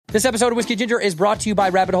This episode of Whiskey Ginger is brought to you by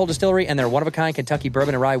Rabbit Hole Distillery and their one-of-a-kind Kentucky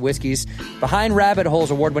bourbon and rye whiskeys. Behind Rabbit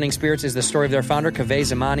Hole's award-winning spirits is the story of their founder, Kaveh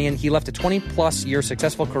Zamanian. He left a 20-plus year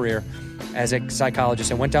successful career as a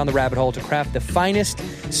psychologist and went down the rabbit hole to craft the finest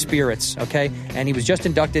spirits, okay? And he was just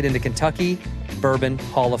inducted into Kentucky Bourbon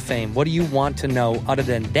Hall of Fame. What do you want to know other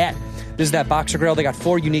than that? This is that Boxer Grill. They got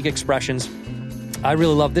 4 unique expressions. I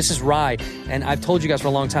really love this. Is rye, and I've told you guys for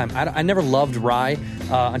a long time, I never loved rye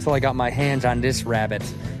until I got my hands on this rabbit.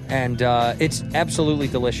 And it's absolutely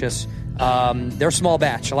delicious. They're small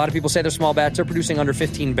batch. A lot of people say they're small batch. They're producing under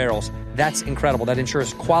 15 barrels. That's incredible. That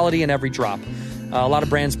ensures quality in every drop. A lot of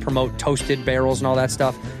brands promote toasted barrels and all that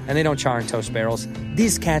stuff, and they don't char and toast barrels.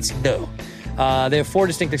 These cats do. They have 4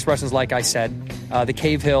 distinct expressions, like I said. The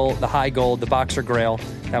Cave Hill, the High Gold, the Boxer Grail.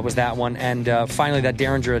 That was that one. And finally, that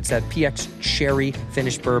Derringer. It's that PX Sherry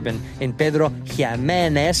finished bourbon in Pedro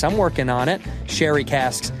Jimenez. I'm working on it. Sherry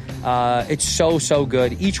casks. It's so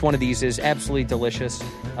good. Each one of these is absolutely delicious.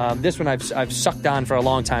 This one I've sucked on for a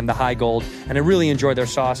long time, the High Gold, and I really enjoy their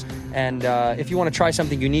sauce. And if you want to try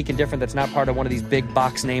something unique and different that's not part of one of these big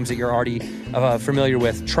box names that you're already familiar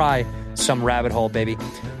with, try some Rabbit Hole, baby.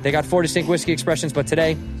 They got 4 distinct whiskey expressions, but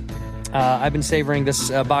today I've been savoring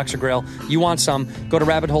this Boxer Grill. You want some, go to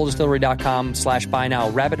rabbitholedistillery.com/buy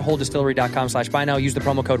now. Rabbitholedistillery.com/buy now. Use the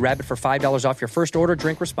promo code RABBIT for $5 off your first order.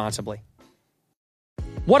 Drink responsibly.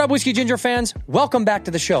 What up, Whiskey Ginger fans? Welcome back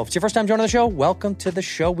to the show. If it's your first time joining the show, welcome to the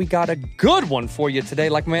show. We got a good one for you today.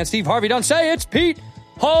 Like my man Steve Harvey done say, it's Pete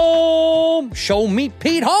Holmes. Show me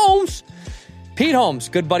Pete Holmes. Pete Holmes,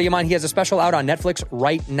 good buddy of mine. He has a special out on Netflix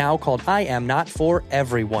right now called I Am Not For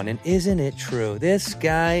Everyone. And isn't it true? This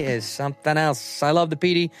guy is something else. I love the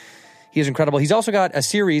Petey. He is incredible. He's also got a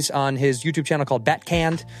series on his YouTube channel called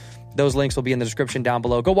Batcanned. Those links will be in the description down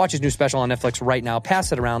below. Go watch his new special on Netflix right now.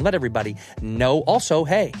 Pass it around. Let everybody know. Also,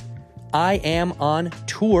 hey, I am on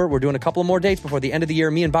tour. We're doing a couple of more dates before the end of the year.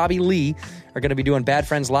 Me and Bobby Lee are going to be doing Bad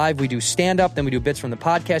Friends Live. We do stand-up, then we do bits from the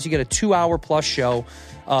podcast. You get a 2-hour-plus show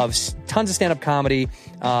of tons of stand-up comedy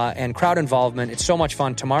and crowd involvement. It's so much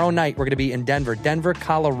fun. Tomorrow night, we're going to be in Denver,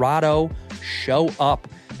 Colorado. Show up.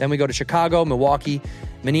 Then we go to Chicago, Milwaukee,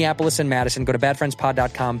 Minneapolis, and Madison. Go to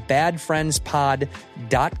badfriendspod.com,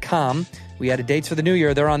 badfriendspod.com. We added dates for the new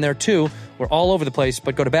year. They're on there, too. We're all over the place,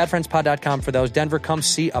 but go to badfriendspod.com for those. Denver, come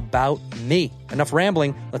see about me. Enough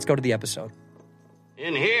rambling. Let's go to the episode.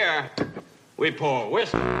 In here, we pour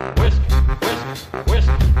whiskey, whiskey, whiskey,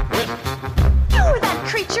 whiskey, whiskey. You were that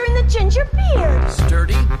creature in the ginger beard.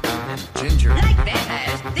 Sturdy and ginger. Like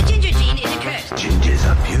vampires, the ginger gene is a curse. Gingers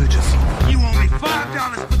are beautiful. You owe me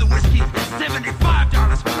 $5 for the whiskey and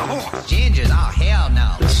 $75 for the horse. Gingers? Oh, hell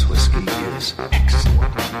no. This whiskey is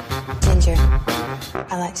excellent. Ginger.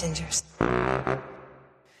 I like gingers.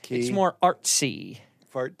 It's more artsy.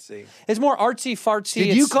 Fartsy. It's more artsy-fartsy.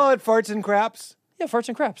 Did you call it farts and craps? Yeah, farts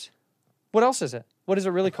and craps. What else is it? What is it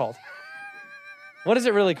really called? What is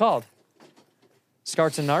it really called?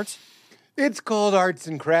 Scarts and narts? It's called arts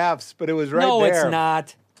and crafts, but it was right no, there. No, it's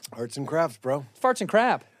not. Arts and crafts, bro. Farts and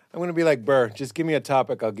crap. I'm going to be like Burr. Just give me a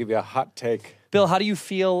topic. I'll give you a hot take. Bill, how do you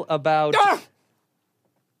feel about...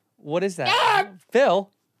 What is that?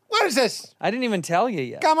 Bill? What is this? I didn't even tell you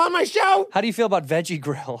yet. Come on my show. How do you feel about Veggie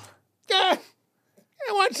Grill? I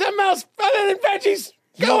want something else other than veggies.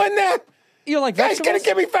 Go in there. You don't like Guys vegetables? going to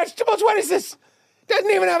give me vegetables. What is this?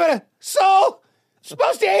 Doesn't even have a soul.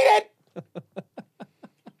 Supposed to eat it.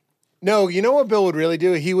 No, you know what Bill would really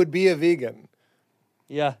do? He would be a vegan.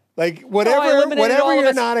 Yeah. Like, whatever you're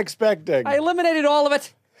it. not expecting. I eliminated all of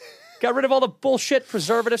it. Got rid of all the bullshit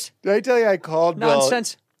preservatives. Did I tell you I called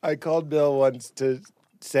Nonsense. Bill? I called Bill once to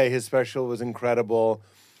say his special was incredible.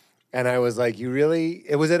 And I was like, you really...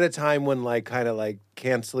 It was at a time when, like, kind of, like,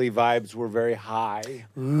 cancel-y vibes were very high.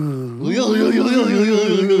 And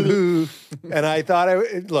I thought,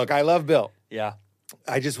 look, I love Bill. Yeah.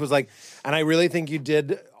 I just was like... And I really think you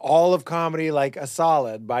did all of comedy, like, a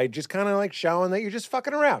solid by just kind of, like, showing that you're just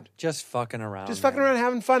fucking around. Just fucking around. Just fucking around,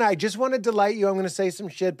 having fun. I just want to delight you. I'm going to say some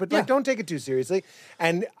shit, but, like, don't take it too seriously.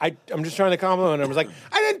 And I'm just trying to compliment him. I was like,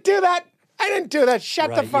 I didn't do that.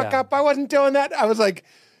 Shut the fuck up. I wasn't doing that. I was like...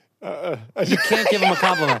 You can't give him a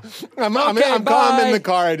compliment. I'm calm in the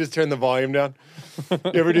car. I just turn the volume down.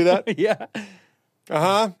 You ever do that? Yeah.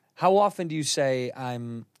 Uh-huh. How often do you say,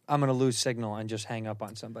 I'm going to lose signal and just hang up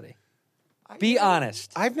on somebody? Be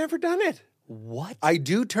honest. I've never done it. What? I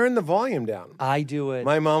do turn the volume down. I do it.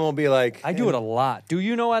 My mom will be like... I do it a lot. Do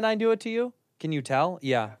you know when I do it to you? Can you tell?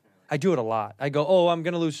 Yeah. I do it a lot. I go, I'm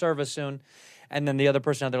going to lose service soon. And then the other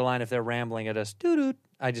person on their line, if they're rambling at us,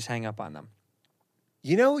 I just hang up on them.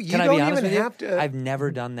 You know, you Can I don't be honest even with have you? to... I've never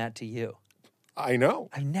done that to you. I know.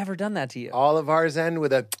 I've never done that to you. All of ours end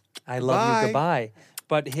with a... I love Bye. you. Goodbye.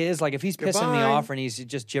 But his, like, if he's pissing me Goodbye. off and he's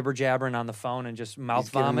just jibber jabbering on the phone and just mouth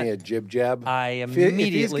He's giving me a vomit, jib jab. I If he's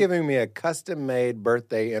immediately. giving me a custom made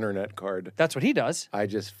birthday internet card, That's what he does. I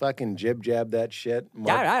just fucking jib jab that shit.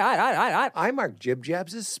 I mark jib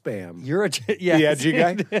jabs as spam. You're a yeah. The edgy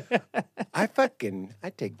guy. I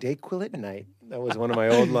take Dayquil at night. That was one of my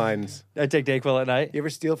old lines. I take Dayquil at night. You ever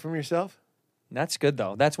steal from yourself? That's good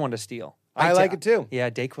though. That's one to steal. I like it too. Yeah,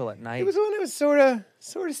 Dayquil at night. It was when I was sort of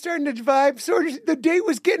starting to vibe. The date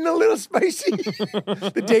was getting a little spicy.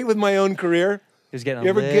 The date with my own career. It was getting You a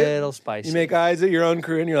ever little spicy. You make eyes at your own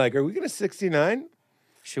career and you're like, are we going to 69?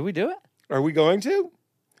 Should we do it? Are we going to?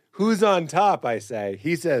 Who's on top, I say?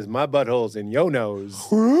 He says, my butthole's in yo nose.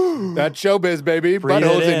 That's showbiz, baby. Breathe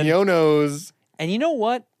Butthole's it in in. yo nose. And you know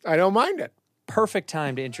what? I don't mind it. Perfect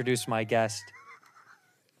time to introduce my guest.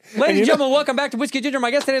 Ladies and gentlemen, welcome back to Whiskey Ginger. My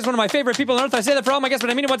guest today is one of my favorite people on earth. I say that for all my guests, but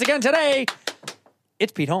I mean it once again today.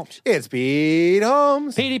 It's Pete Holmes. It's Pete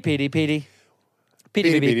Holmes. Petey. Petey.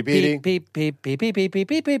 Petey.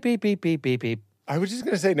 I was just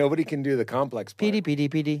going to say nobody can do the complex part.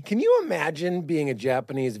 Petey. Can you imagine being a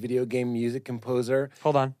Japanese video game music composer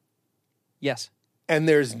Hold on. Yes. and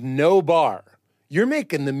there's no bar? You're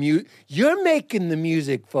making the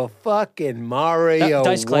music for fucking Mario.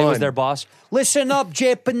 Dice Clay 1. was their boss. Listen up,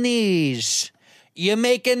 Japanese. You're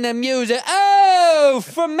making the music. Oh,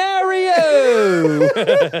 for Mario.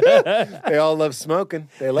 They all love smoking.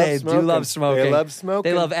 They They do love smoking. They love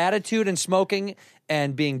smoking. They love attitude and smoking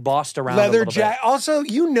and being bossed around a leather little bit. jacket. Also,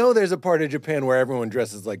 there's a part of Japan where everyone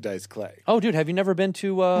dresses like Dice Clay. Oh, dude, have you never been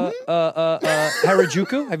to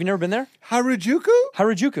Harajuku? Have you never been there? Harajuku?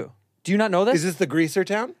 Harajuku. Do you not know this? Is this the greaser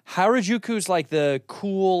town? Harajuku's like the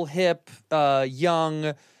cool, hip,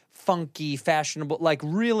 young, funky, fashionable, like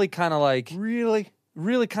really kind of like Really?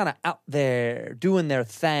 really kind of out there doing their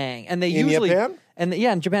thing. And they In usually Japan? and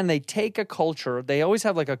in Japan they take a culture. They always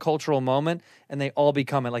have like a cultural moment and they all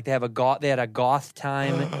become it. Like they had a goth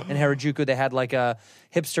time in Harajuku. They had like a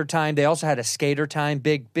hipster time. They also had a skater time,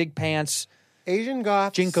 big pants, Asian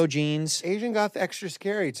goth. Jinko jeans, Asian goth extra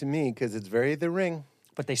scary to me because it's very The Ring.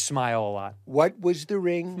 but they smile a lot. What was The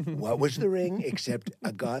Ring? What was The Ring except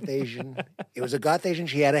a goth Asian? It was a goth Asian.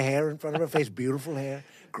 She had a hair in front of her face, beautiful hair,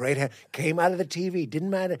 great hair. Came out of the TV. Didn't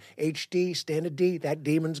matter. HD, standard D. That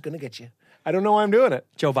demon's going to get you. I don't know why I'm doing it.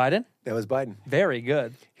 Joe Biden? That was Biden. Very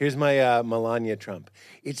good. Here's my Melania Trump.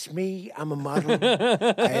 It's me. I'm a model.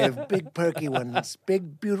 I have big perky ones.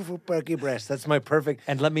 Big, beautiful perky breasts. That's my perfect.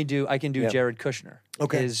 And I can do Yeah. Jared Kushner,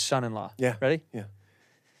 Okay. his son-in-law. Yeah. Ready? Yeah.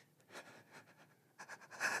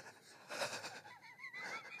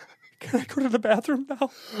 Can I go to the bathroom now?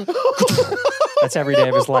 That's every day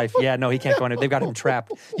of his life. Yeah, no, he can't go in. They've got him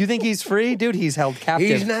trapped. You think he's free? Dude, he's held captive.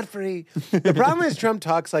 He's not free. The problem is Trump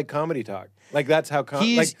talks like comedy talk. Like that's how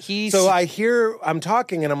He's- So I'm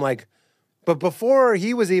talking and I'm like, but before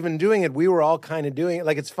he was even doing it, we were all kind of doing it.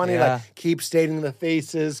 Like it's funny, Yeah. like keep stating the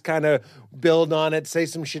faces, kind of build on it, say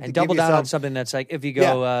some shit and to double give down yourself. on something that's like, if you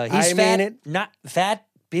go, Yeah, he's I fat, mean it. not fat.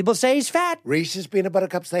 People say he's fat. Reese's peanut butter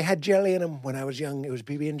cups, they had jelly in them when I was young. It was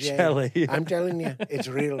PB&J. Jelly. I'm telling you, it's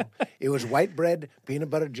real. It was white bread, peanut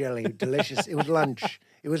butter jelly, delicious. It was lunch.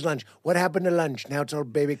 It was lunch. What happened to lunch? Now it's all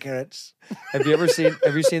baby carrots. Have you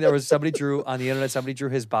seen there was somebody drew on the internet, somebody drew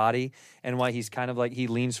his body and why he's kind of like, he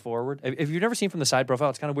leans forward. If you've never seen from the side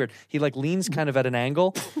profile, it's kind of weird. He like leans kind of at an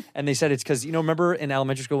angle. And they said it's because, remember in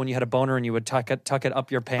elementary school when you had a boner and you would tuck it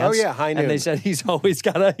up your pants? Oh, yeah, high noon. And they said he's always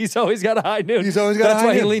got a high noon. He's always got a That's high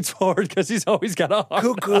why he noon. leans forward because he's always got a hard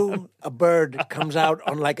Cuckoo, a bird comes out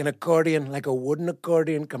on like an accordion, like a wooden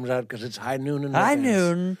accordion comes out because it's high noon in the High pants.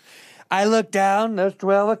 noon. I look down. There's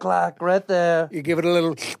 12 o'clock right there. You give it a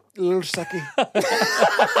little sucky.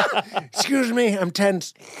 Excuse me, I'm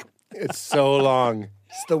tense. It's so long.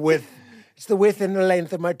 It's the width. It's the width and the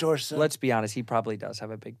length of my torso. Let's be honest. He probably does have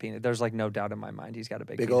a big penis. There's like no doubt in my mind he's got a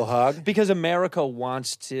big Big penis. ol' hog? Because America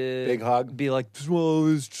wants to Big hog? be like,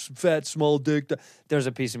 small, fat, small dick. There's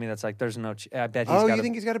a piece of me that's like, there's no. I bet he's Oh, got you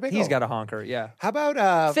think he's got a big He's ol'? got a honker. Yeah. How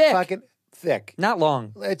about Thick. fucking thick? Not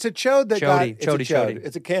long. It's a chode that got. Chody, It's chody, a chode. chody.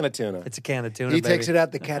 It's a can of tuna. It's a can of tuna. He baby. takes it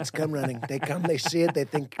out. The cats come running. They come. They see it. They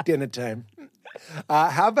think dinner time.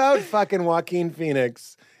 How about fucking Joaquin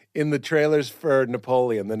Phoenix in the trailers for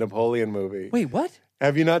Napoleon, the Napoleon movie? Wait, what?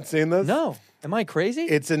 Have you not seen this? No. Am I crazy?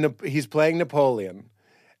 He's playing Napoleon,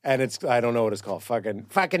 and it's I don't know what it's called. Fucking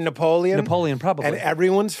Napoleon. Napoleon, probably. And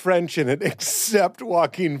everyone's French in it except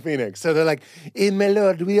Joaquin Phoenix. So they're like, "Eh, my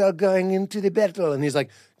lord, we are going into the battle," and he's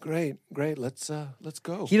like, "Great, let's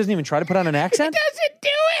go." He doesn't even try to put on an accent? doesn't do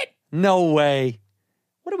it. No way.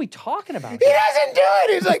 What are we talking about? He doesn't do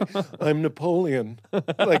it. He's like, I'm Napoleon.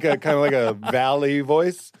 Like a kind of like a valley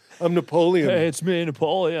voice. I'm Napoleon. Hey, it's me,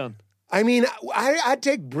 Napoleon. I mean, I'd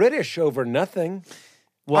take British over nothing.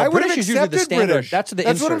 Well, I would British have is usually the accepted standard. British. That's the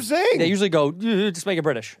That's what insert. I'm saying. They usually go, just make it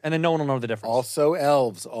British, and then no one will know the difference. Also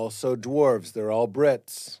elves, also dwarves. They're all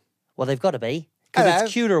Brits. Well, they've got to be. Because Hello.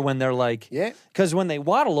 it's cuter when they're like, Yeah. Because when they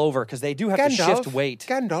waddle over, because they do have to shift weight.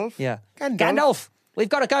 Gandalf. Yeah. Gandalf. We've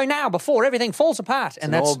got to go now before everything falls apart. And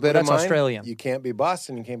An that's old bit of mine. Australian. You can't be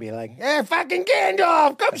Boston. You can't be like, hey, fucking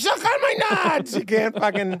Gandalf, come suck on my nuts. You can't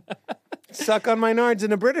fucking suck on my nards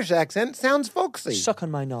in a British accent. Sounds folksy. Suck on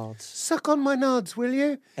my nods. Suck on my nods, will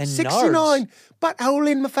you? And 69, butthole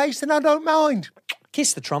in my face and I don't mind.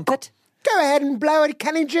 Kiss the trumpet. Go ahead and blow at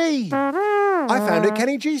Kenny G. I found a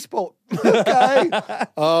Kenny G spot. Okay.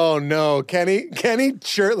 Oh no, Kenny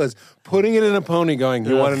shirtless, putting it in a pony going,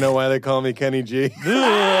 you want to know why they call me Kenny G?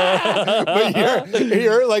 But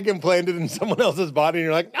you're like implanted in someone else's body and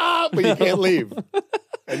you're like, no, but you can't leave.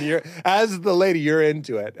 And you're, as the lady, you're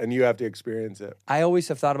into it and you have to experience it. I always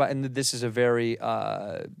have thought about, and this is a very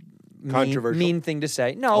Controversial. mean thing to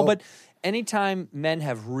say. No, but anytime men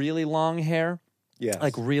have really long hair, Yes.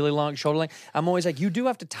 like really long shoulder length, I'm always like, you do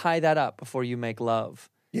have to tie that up before you make love.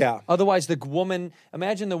 Yeah. Otherwise, the woman,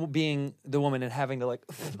 imagine being the woman and having to like,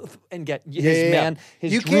 and get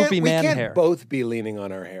his droopy man we can't hair. both be leaning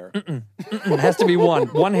on our hair. It has to be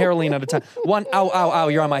one hair lean at a time. One, ow,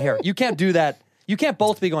 you're on my hair. You can't do that. You can't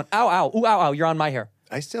both be going, ow, ooh, ow, you're on my hair.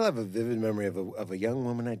 I still have a vivid memory of a young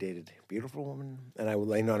woman I dated, beautiful woman, and I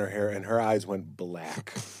leaned on her hair, and her eyes went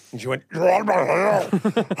black, and she went, "You're on my hair,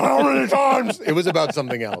 how many times?" It was about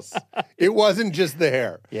something else. It wasn't just the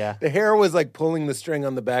hair. Yeah. The hair was like pulling the string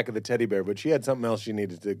on the back of the teddy bear, but she had something else she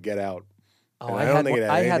needed to get out. Oh, And I don't had think one, it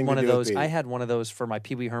had I had anything one to of do with those. Pete. I had one of those for my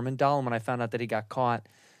Pee Wee Herman doll, and when I found out that he got caught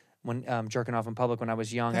when jerking off in public when I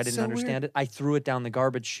was young, I That's didn't so understand it. I threw it down the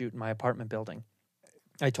garbage chute in my apartment building.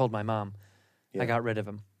 I told my mom. I got rid of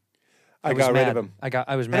him. I was got rid mad. of him.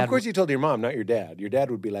 I was And mad. of course, you told your mom, not your dad. Your dad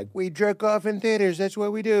would be like, "We jerk off in theaters. That's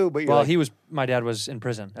what we do." But you're Well, like, my dad was in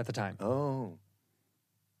prison at the time. oh.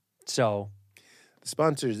 So The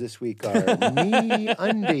sponsors this week are MeUndies.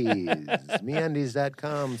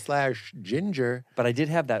 MeUndies.com/ginger. but I did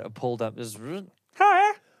have that pulled up. I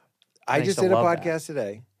I just used to did a love that. podcast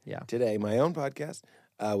today. Yeah. Today, my own podcast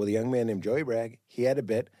with a young man named Joey Bragg. He had a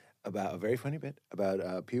very funny bit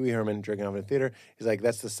about Pee Wee Herman jerking off in a theater. He's like,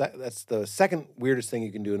 that's the second weirdest thing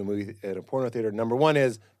you can do in a movie, in a porno theater. Number one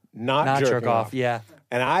is not jerk jerking off. Yeah.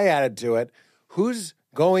 And I added to it, who's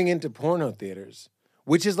going into porno theaters?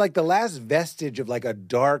 Which is like the last vestige of like a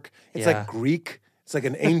dark, it's Yeah. like Greek. It's like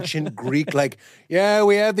an ancient Greek, like, yeah,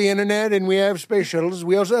 we have the internet and we have space shuttles.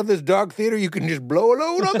 We also have this dark theater. You can just blow a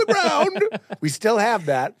load on the ground. We still have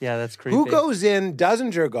that. Yeah, that's creepy. Who goes in,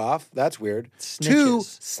 doesn't jerk off? That's weird. Snitches. Two,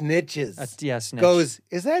 snitches. Yeah, snitch. Goes,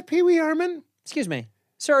 is that Pee Wee Herman? Excuse me.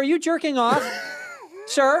 Sir, are you jerking off?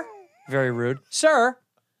 Sir? Very rude. Sir?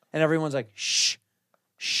 And everyone's like, shh,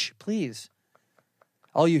 please.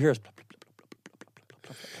 All you hear is,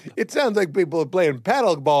 It sounds like people are playing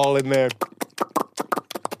paddle ball in there.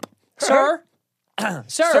 sir?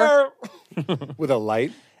 Sir? With a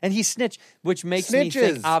light. And he snitched, which makes me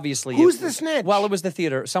Snitches. think, obviously. Who's the snitch? Well, it was the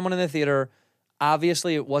theater. Someone in the theater.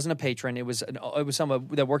 Obviously, it wasn't a patron. It was someone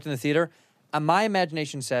that worked in the theater. My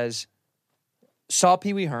imagination says, saw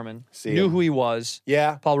Pee Wee Herman, knew him. who he was,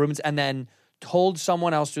 Yeah. Paul Rubens, and then told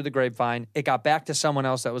someone else through the grapevine. It got back to someone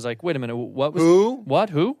else that was like, wait a minute, what was Who? What?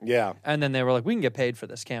 Who? Yeah. And then they were like, we can get paid for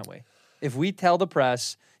this, can't we? If we tell the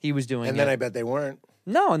press he was doing And it. then I bet they weren't.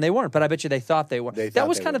 No, and they weren't, but I bet you they thought they were. They that thought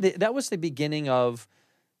was they kind of were. that was the beginning of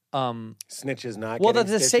Snitches not well,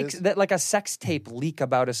 getting the stitches. that like a sex tape leak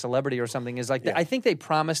about a celebrity or something is like Yeah. I think they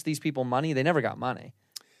promised these people money. They never got money.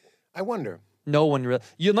 I wonder. No one really,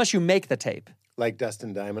 unless you make the tape. Like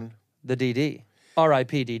Dustin Diamond. The DD,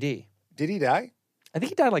 R.I.P. DD. Did he die? I think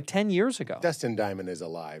he died like 10 years ago. Dustin Diamond is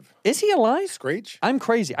alive. Is he alive? Screech? I'm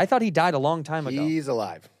crazy. I thought he died a long time ago. He's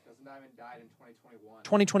alive.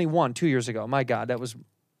 2021, 2 years ago. My God, that was.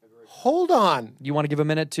 Hold on. You want to give a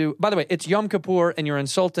minute to? By the way, it's Yom Kippur, and you're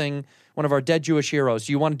insulting one of our dead Jewish heroes.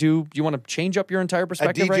 Do you want to change up your entire A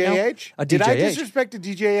perspective right now? DJH? A Did I DJH. disrespect a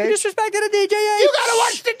DJH? You disrespected a DJH. You gotta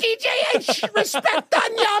watch the DJH. Respect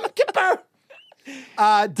on Yom Kippur.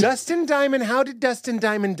 Dustin Diamond. How did Dustin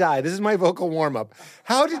Diamond die? This is my vocal warm up.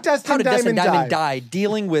 How did Dustin How did Dustin Diamond Diamond die?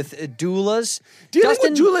 Dealing with doulas. Dealing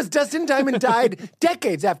with doulas, Dustin Diamond died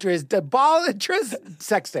decades after his idolatrous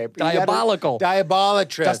sex tape. Diabolical.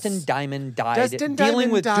 Diabolitrous. Dustin Diamond died. Dustin dealing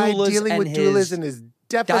Diamond with died doulas dealing and with his doulas and his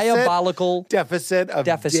deficit, diabolical deficit of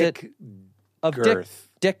deficit dick of girth.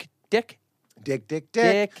 dick. Dick, dick,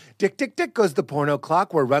 dick. Dick, dick, dick goes the porno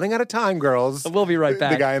clock. We're running out of time, girls. We'll be right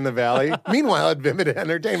back. The guy in the valley. Meanwhile, at Vivid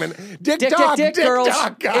Entertainment, Dick, Dick, Doc, dick, dick, girls.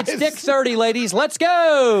 Doc, guys. It's Dick 30, ladies. Let's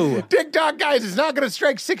go. Dick Doc, guys, is not going to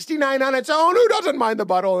strike 69 on its own. Who doesn't mind the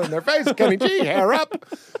butthole in their face? Kenny G, hair up.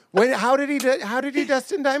 How did he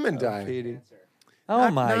Dustin Diamond die? Oh,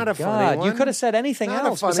 my not a funny God. one. You could have said anything Not a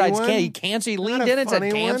else funny besides one. cancer. He Not leaned a in and said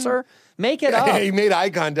funny one. cancer. Make it up. He made eye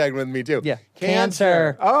contact with me, too. Yeah.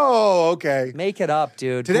 Cancer. Oh, okay. Make it up,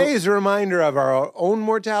 dude. Today is a reminder of our own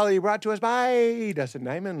mortality brought to us by Dustin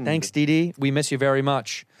Diamond. Thanks, Dee Dee. We miss you very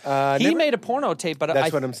much. He made a porno tape, but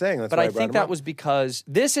That's what I'm saying. That's but why I I brought think him that up. was because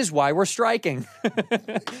this is why we're striking.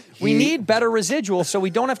 We need better residuals so we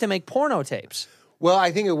don't have to make porno tapes. Well,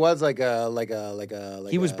 I think it was like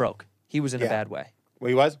He was broke. He was in a Yeah. bad way. Well,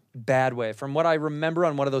 he was? Bad way. From what I remember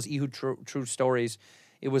on one of those Ehud true stories,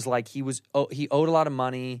 it was like he owed a lot of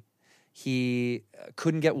money. He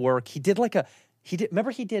couldn't get work. He did like a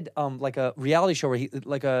reality show where he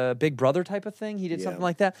like a Big Brother type of thing. He did something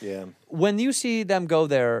like that. Yeah. When you see them go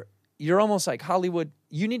there, you're almost like Hollywood.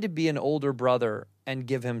 You need to be an older brother and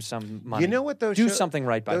give him some money. You know what those do shows, something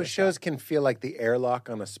right by those this shows can feel like the airlock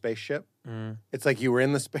on a spaceship. It's like you were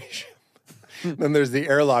in the spaceship. Then there's the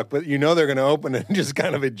airlock, but you know they're going to open it and just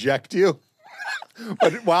kind of eject you.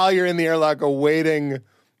 But while you're in the airlock awaiting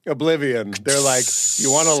oblivion, they're like,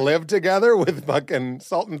 you want to live together with fucking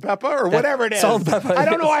salt and pepper or whatever it is. Salt and pepper. I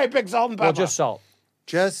don't know why I picked salt and pepper. Well, just salt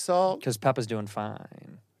Just salt. because Peppa's doing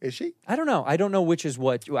fine. Is she? I don't know. I don't know which is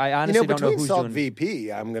what. I honestly don't know between who's salt doing.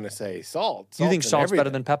 VP, I'm going to say salt. You think Salt's in salt's better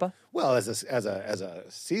everything. than Peppa? Well, as a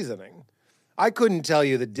seasoning. I couldn't tell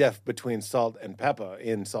you the diff between salt and pepper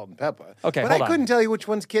in salt and pepper. Okay, but hold I on. couldn't tell you which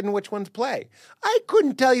one's kid and which one's play. I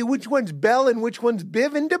couldn't tell you which one's Bell and which one's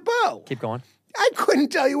Biv and DeBow. Keep going. I couldn't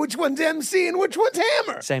tell you which one's MC and which one's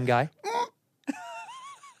Hammer. Same guy.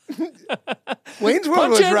 Wayne's World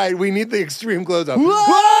Punch was it. right. We need the extreme close-up.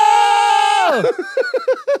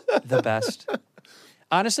 The best.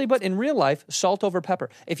 Honestly, but in real life, salt over pepper.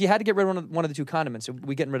 If you had to get rid of one of the two condiments,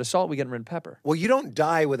 we getting rid of salt, we getting rid of pepper. Well, you don't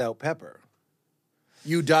die without pepper.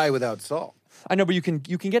 You die without salt. I know, but you can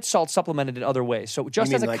get salt supplemented in other ways. So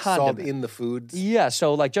just You as mean a like condiment. salt in the foods? Yeah,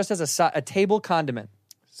 so like just as a table condiment.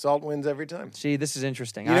 Salt wins every time. See, this is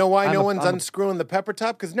interesting. You know why I'm no one's unscrewing the pepper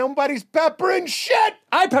top? Because nobody's peppering shit.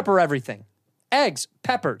 I pepper everything. Eggs,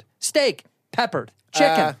 peppered. Steak, peppered.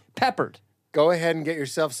 Chicken, peppered. Go ahead and get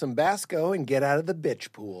yourself some Basco and get out of the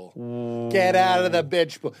bitch pool. Get out of the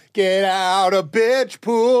bitch pool. Get out of bitch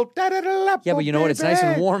pool. Yeah, but you know what? It's nice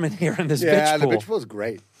and warm in here in this Yeah, bitch the pool. bitch pool is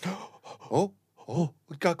great. Oh,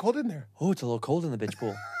 it got cold in there. Oh, it's a little cold in the bitch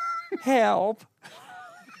pool. Help.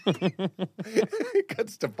 It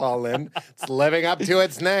gets to fall in. It's living up to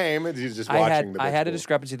its name. He's just watching the bitch I had a pool.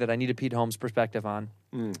 discrepancy that I needed Pete Holmes' perspective on.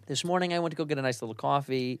 This morning I went to go get a nice little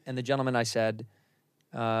coffee, and the gentleman I said,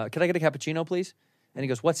 "Could I get a cappuccino, please?" And he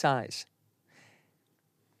goes, "What size?"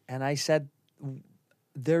 And I said,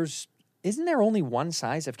 isn't there only one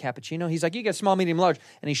size of cappuccino? He's like, "You get small, medium, large."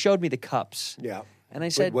 And he showed me the cups. Yeah. And I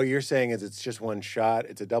said, what you're saying is it's just one shot.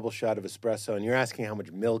 It's a double shot of espresso, and you're asking how much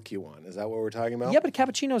milk you want. Is that what we're talking about? "Yeah, but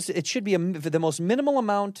cappuccinos, it should be the most minimal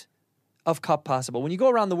amount of cup possible. When you go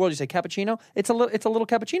around the world, you say cappuccino, it's a little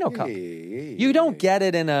cappuccino cup. You don't get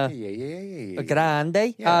it in a grande,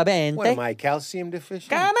 a venti. What am I, calcium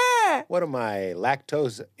deficient? Come on. What am I,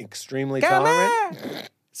 lactose extremely Come tolerant? on.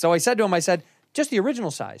 So I said to him, just the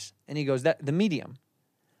original size. And he goes, the medium.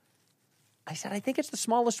 I said, I think it's the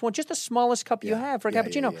smallest one, just the smallest cup you have for a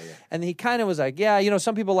cappuccino. Yeah. And he kind of was like,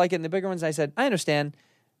 some people like it in the bigger ones. I said, I understand.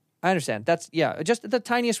 That's, just the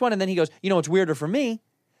tiniest one. And then he goes, it's weirder for me,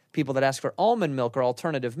 people that ask for almond milk or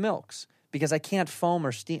alternative milks, because I can't foam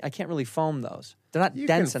or steam. I can't really foam those. They're not You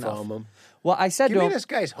dense can enough. foam them. Well, I said Give to me him, this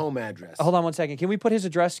guy's home address. hold on one second. Can we put his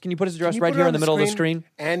address? Can you put his address Can you right put it here on in the middle of the screen?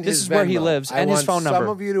 And this his is where he Venmo. lives and I his phone want number. some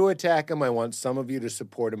of you to attack him. I want some of you to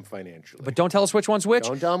support him financially. But don't tell us which one's which.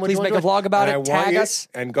 Don't tell him which Please one's make a which. vlog about And I it. want Tag you- us.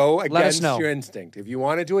 and go Let us against know. your instinct. If you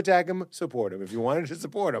wanted to attack him, support him. If you wanted to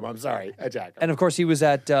support him, I'm sorry, attack him. And of course, he was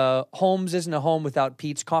at Holmes Isn't a Home Without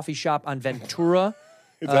Pete's coffee shop on Ventura.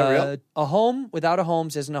 Is that real? A home without a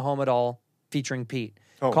Holmes isn't a home at all, featuring Pete.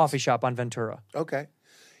 Holmes. Coffee shop on Ventura. Okay.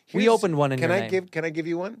 We opened one in your name. Can I give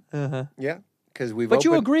you one? Uh-huh. Yeah. Because we've But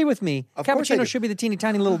you opened- agree with me. Of course I Cappuccino do. should be the teeny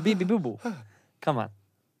tiny little baby boo boo. Come on.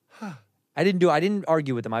 I didn't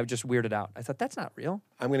argue with them. I was just weirded out. I thought that's not real.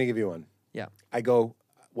 I'm going to give you one. Yeah. I go,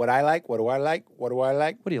 what I like, what do I like, what do I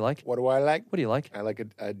like? What do you like? What do I like? What do you like? I like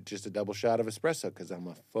just a double shot of espresso because I'm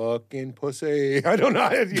a fucking pussy. I don't know.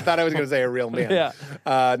 You thought I was going to say a real man. Yeah.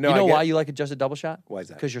 No, You know I get- why you like it just a double shot? Why is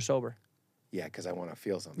that? Because you're sober. Yeah, because I want to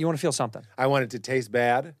feel something. You want to feel something. I want it to taste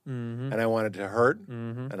bad, and I want it to hurt,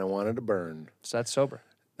 and I want it to burn. So that's sober.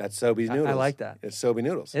 That's Sobeys noodles. I like that. It's Sobe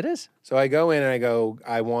noodles. It is. So I go in and I go,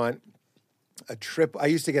 I want a triple. I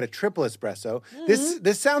used to get a triple espresso.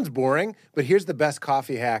 This sounds boring, but here's the best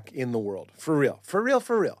coffee hack in the world. For real. For real,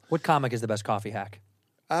 for real. What comic is the best coffee hack?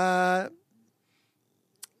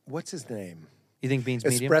 What's his name? You think Beans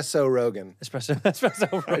medium? Espresso Rogan.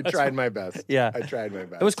 Espresso. I tried my best. Yeah. I tried my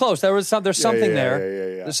best. It was close. There's something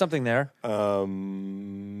there. Yeah. There's something there. Macchiato.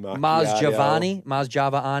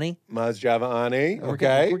 Maz Javani.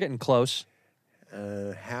 Okay. We're getting close.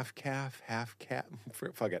 Half calf.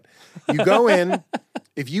 Fuck it. You go in,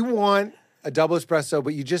 if you want a double espresso,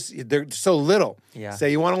 but they're so little. Yeah. Say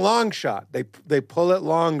you want a long shot. They pull it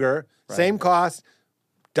longer. Right. Same cost,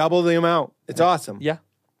 double the amount. It's awesome. Yeah.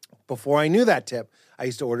 Before I knew that tip, I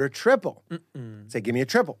used to order a triple. Say, give me a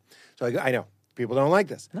triple. So I know people don't like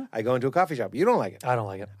this. No. I go into a coffee shop. You don't like it. I don't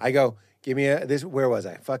like it. I go, give me this. Where was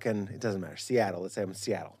I? It doesn't matter. Seattle. Let's say I'm in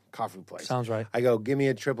Seattle. Coffee place. Sounds right. I go, give me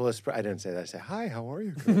a triple espresso. I didn't say that. I say, hi, how are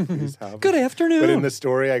you? Good afternoon. But in the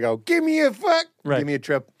story, I go, give me a Right. Give me a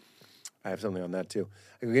trip. I have something on that too.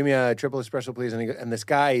 I go, give me a triple espresso, please. And this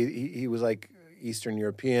guy, he was like Eastern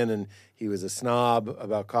European, and he was a snob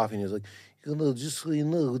about coffee. And he was like, just so you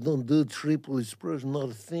know, we don't do triple espresso, not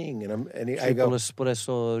a thing. I go, triple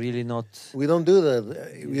espresso, really not. we don't do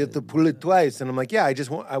that. We have to pull it twice. And I'm like, yeah,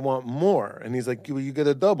 I want more. And he's like, well, you get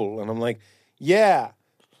a double. And I'm like, yeah,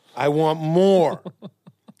 I want more.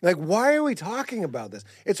 Like, why are we talking about this?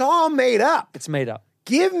 It's all made up. It's made up.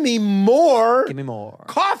 Give me more. Give me more.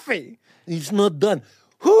 Coffee. It's not done.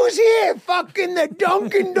 Who's here? Fucking the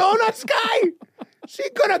Dunkin' Donuts guy? Is he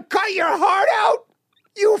gonna cut your heart out?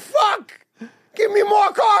 You fuck. Give me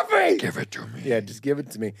more coffee. Give it to me. Yeah, just give it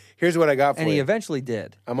to me. Here's what I got for you. And he eventually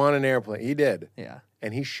did. I'm on an airplane. He did. Yeah.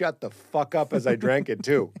 And he shut the fuck up as I drank it,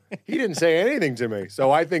 too. He didn't say anything to me. So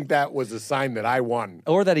I think that was a sign that I won.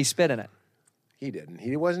 Or that he spit in it. He didn't.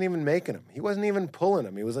 He wasn't even making him. He wasn't even pulling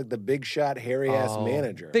him. He was like the big shot, hairy-ass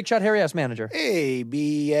manager. Big shot, hairy ass manager.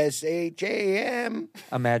 A-B-S-H-A-M.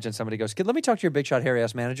 Imagine somebody goes, "Kid, let me talk to your big shot, hairy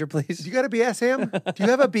ass manager, please." You got a BS ham? Do you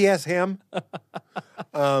have a BS ham?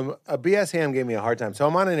 A BS ham gave me a hard time. So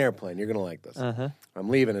I'm on an airplane. You're going to like this. I'm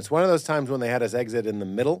leaving. It's one of those times when they had us exit in the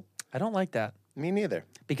middle. I don't like that. Me neither.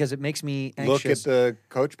 Because it makes me anxious. Look at the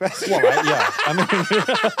coach passenger. Well,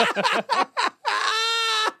 I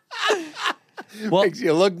mean, well, makes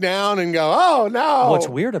you look down and go, oh, no. What's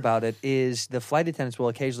weird about it is the flight attendants will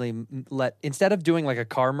occasionally instead of doing like a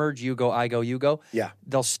car merge, you go, I go, you go. Yeah.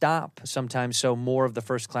 They'll stop sometimes so more of the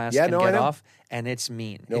first class Yeah, can no, I get know. off, and it's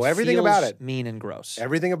mean. No, It everything feels about it. mean and gross.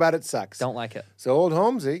 Everything about it sucks. Don't like it. So old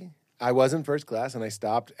Holmesy, I was in first class and I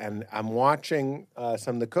stopped and I'm watching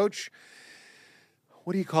some of the coach.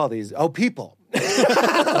 What do you call these? Oh, people.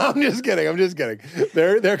 I'm just kidding.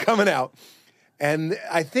 They're coming out. And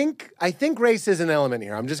I think race is an element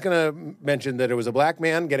here. I'm just going to mention that it was a black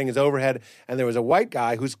man getting his overhead and there was a white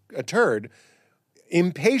guy who's a turd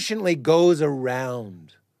impatiently goes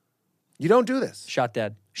around. You don't do this. Shot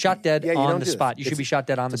dead. Shot dead Yeah, you on don't the do spot. this. You should It's- be shot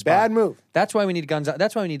dead on the it's a spot. bad move. That's why we need guns.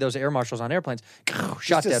 That's why we need those air marshals on airplanes. Shot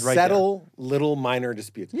Just to dead right settle little minor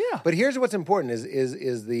disputes. Yeah. But here's what's important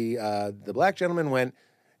is the black gentleman went,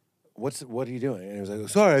 what are you doing? And he was like,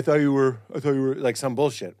 sorry, I thought you were like some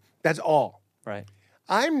bullshit. That's all. there. Right.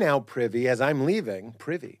 I'm now privy, as I'm leaving,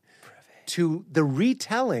 to the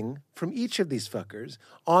retelling from each of these fuckers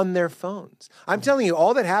on their phones. I'm telling you,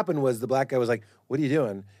 all that happened was the black guy was like, what are you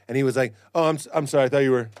doing? And he was like, oh, I'm sorry, I thought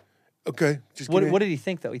you were, okay. Just What did he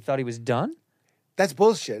think, though? He thought he was done? That's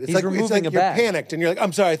bullshit. He's removing a you're bag. panicked and you're like,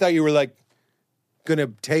 I'm sorry, I thought you were like going to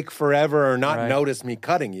take forever or not Right. notice me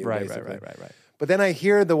cutting you, Right. basically. Right. But then I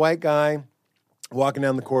hear the white guy walking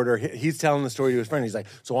down the corridor. He's telling the story to his friend. He's like,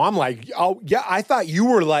 so I'm like, oh, yeah, I thought you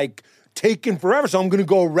were like taking forever, so I'm going to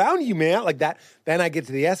go around you, man, like that. Then I get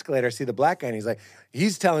to the escalator, I see the black guy, and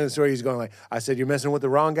he's telling the story. He's going like, I said, you're messing with the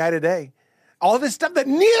wrong guy today. All this stuff that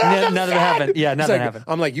neither of them happened. Yeah, none of He's it like- happened.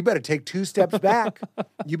 I'm like, you better take 2 steps back.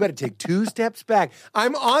 You better take 2 steps back.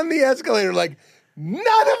 I'm on the escalator like, none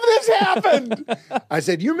of this happened. I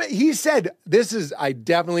said, he said, I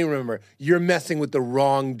definitely remember, you're messing with the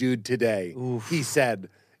wrong dude today. He said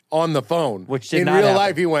on the phone. Which did in not real happen.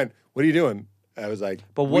 life, he went, what are you doing? I was like,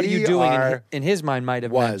 But what are you doing are- in his mind might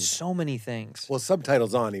have meant was. so many things. Well,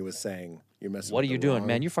 subtitles on, he was saying, you're messing What are with you the doing, wrong-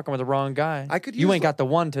 man? You're fucking with the wrong guy. I could You use ain't got the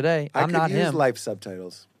one today. I I'm could not use him. life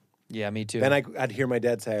subtitles. Yeah, me too. Then I'd hear my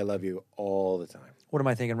dad say, I love you all the time. What am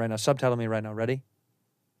I thinking right now? Subtitle me right now. Ready?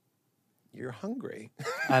 You're hungry.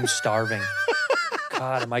 I'm starving.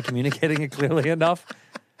 God, am I communicating it clearly enough?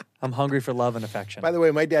 I'm hungry for love and affection. By the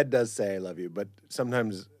way, my dad does say I love you, but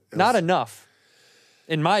sometimes... Not enough,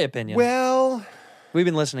 in my opinion. Well... We've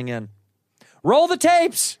been listening in. Roll the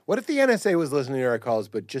tapes! What if the NSA was listening to our calls,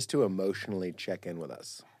 but just to emotionally check in with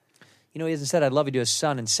us? You know, he hasn't said I love you to his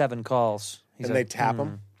son in 7 calls. He's And like, they tap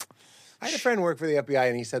him? I had a friend work for the FBI,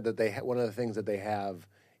 and he said that one of the things that they have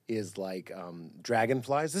is like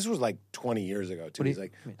dragonflies. This was like 20 years ago, too. He's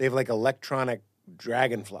like, they have like electronic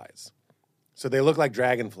dragonflies. So they look like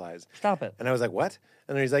dragonflies. Stop it. And I was like, what?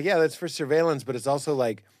 And then he's like, yeah, that's for surveillance, but it's also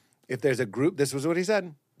like if there's a group, this was what he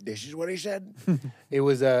said. This is what he said. It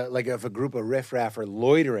was like if a group of riffraff are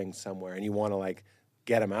loitering somewhere and you want to like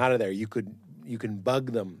get them out of there, you can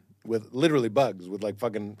bug them with literally bugs with like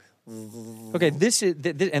fucking. Okay, this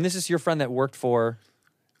is your friend that worked for.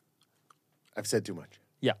 I've said too much.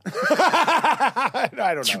 Yeah.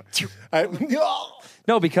 I don't know.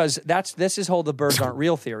 No, because this is whole the birds aren't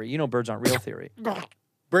real theory. You know, birds aren't real theory.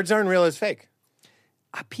 Birds aren't real as fake.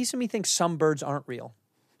 A piece of me thinks some birds aren't real.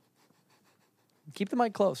 Keep the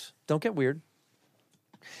mic close. Don't get weird.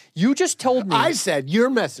 You just told me. I said you're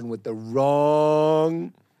messing with the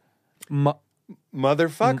wrong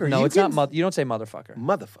motherfucker. No, it's not. You don't say motherfucker.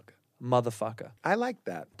 Motherfucker. Motherfucker. I like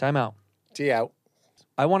that. Time out. T out.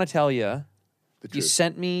 I want to tell you. The You truth.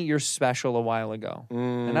 sent me your special a while ago.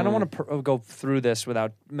 And I don't want to go through this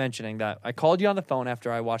without mentioning that. I called you on the phone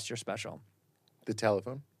after I watched your special. The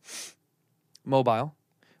telephone. Mobile.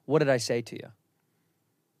 What did I say to you?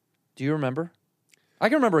 Do you remember? I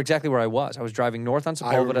can remember exactly where I was. I was driving north on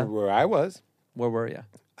I remember Sepulveda. where I was. Where were you?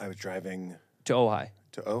 I was driving To Ojai.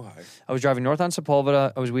 to Ojai. I was driving north on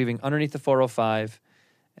Sepulveda. I was weaving underneath the 405.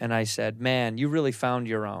 And I said, man, you really found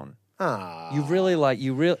your own. Ah. You really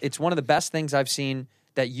it's one of the best things I've seen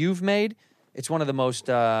that you've made. It's one of the most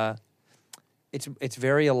it's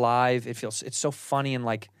very alive. It's so funny and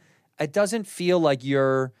like it doesn't feel like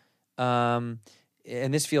you're and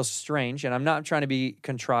this feels strange and I'm not trying to be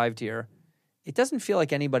contrived here. It doesn't feel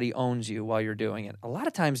like anybody owns you while you're doing it. A lot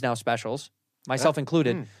of times now specials, myself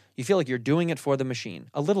included, you feel like you're doing it for the machine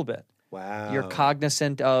a little bit. Wow. You're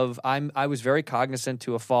cognizant of I was very cognizant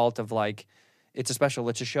to a fault of like it's a special,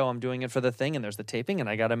 it's a show, I'm doing it for the thing and there's the taping and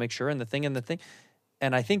I got to make sure and the thing.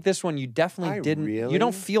 And I think this one you definitely didn't really? You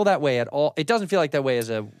don't feel that way at all. It doesn't feel like that way as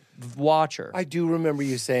a watcher. I do remember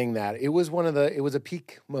you saying that. It was it was a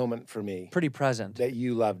peak moment for me. Pretty present. That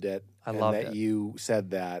you loved it. I loved that it. you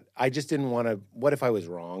said that. I just didn't want to, what if I was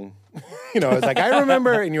wrong? I was like, I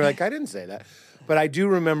remember, and you're like, I didn't say that. But I do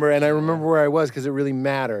remember, and I remember where I was because it really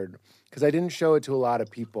mattered. Because I didn't show it to a lot of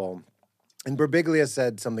people. And Birbiglia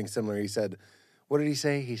said something similar. He said, what did he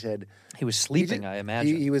say? He said... He was sleeping, I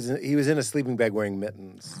imagine. He was in a sleeping bag wearing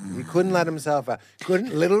mittens. He couldn't let himself out.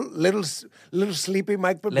 Little sleepy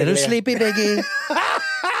Mike Birbiglia. Little sleepy biggie.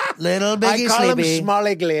 Little biggie I call sleepy. him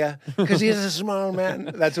Smalliglia because he's a small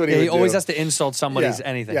man. That's what he would He always do. has to insult somebody's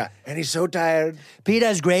anything. Yeah, and he's so tired. Pete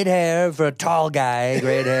has great hair for a tall guy.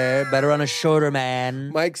 Great hair. Better on a shorter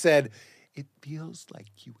man. Mike said, it feels like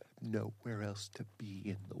you have nowhere else to be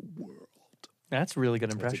in the world. That's a really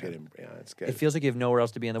good That's impression. that's good. It feels like you have nowhere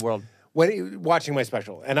else to be in the world. Watching my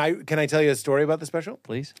special, and can I tell you a story about the special?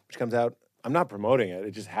 Please. Which comes out. I'm not promoting it.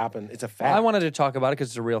 It just happened. It's a fact. I wanted to talk about it because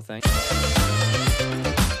it's a real thing.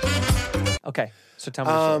 Okay, so tell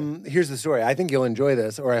me the story. Here's the story. I think you'll enjoy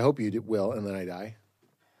this, or I hope you will, and then I die.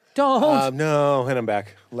 Don't. No, and I'm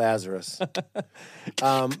back. Lazarus.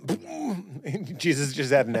 Jesus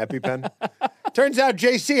just had an EpiPen. Turns out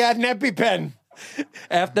JC had an EpiPen.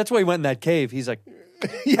 That's why he went in that cave. He's like,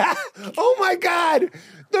 Yeah. Oh my God.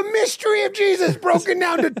 The mystery of Jesus broken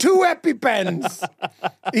down to 2 EpiPens.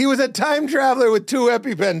 He was a time traveler with 2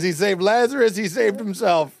 EpiPens. He saved Lazarus. He saved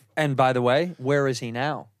himself. and by the way, where is he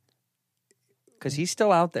now? Because he's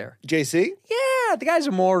still out there. JC? Yeah, the guy's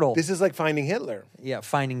immortal. This is like finding Hitler. Yeah,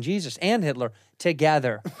 finding Jesus and Hitler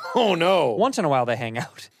together. Oh no. Once in a while they hang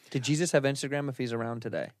out. Did Jesus have Instagram if he's around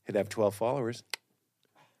today? He'd have 12 followers.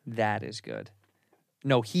 That is good.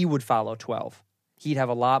 No, he would follow 12. He'd have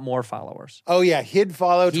a lot more followers. Oh yeah, he'd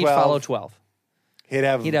follow 12. He'd follow 12.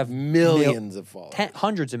 He'd have millions of followers.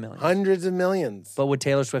 Hundreds of millions. Hundreds of millions. But would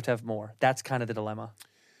Taylor Swift have more? That's kind of the dilemma.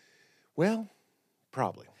 Well,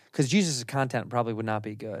 probably. Because Jesus' content probably would not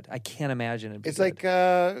be good. I can't imagine it. It's like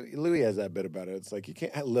Louis has that bit about it. It's like you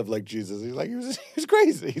can't live like Jesus. He's like he was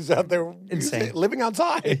crazy. He's out there Insane. living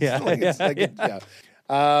outside. Yeah,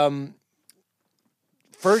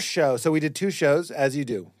 First show. So we did 2 shows, as you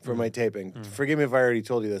do for my taping. Forgive me if I already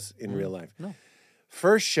told you this in real life. No.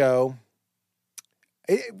 First show.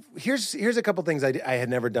 Here's a couple things I had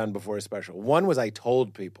never done before a special. One was I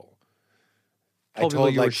told people. Told people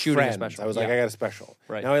you were like shooting a friends. special. I was like, Yeah. I got a special.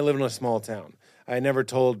 Right. Now I live in a small town. I never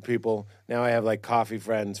told people. Now I have like coffee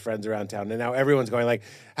friends around town, and now everyone's going like,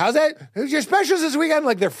 "How's that? Who's your specials this weekend?"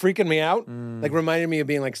 Like they're freaking me out. Like reminding me of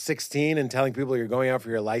being like 16 and telling people you're going out for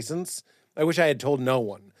your license. I wish I had told no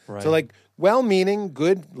one. Right. So like well-meaning,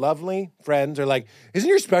 good, lovely friends are like, "Isn't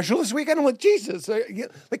your special this weekend?" I'm like, Jesus.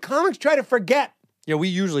 Like comics try to forget. Yeah, we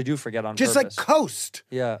usually do forget on Just purpose. like coast.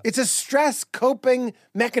 Yeah. It's a stress coping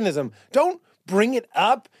mechanism. Don't bring it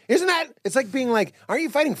up. Isn't that? It's like being like, aren't you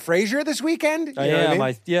fighting Frasier this weekend? You know what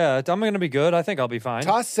I mean? I'm going to be good. I think I'll be fine.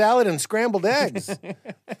 Tossed salad and scrambled eggs.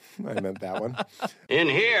 I meant that one. In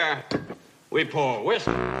here, we pour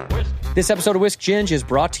whiskey. This episode of Whisk Ginge is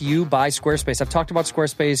brought to you by Squarespace. I've talked about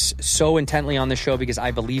Squarespace so intently on this show because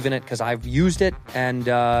I believe in it, because I've used it, and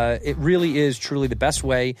it really is truly the best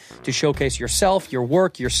way to showcase yourself, your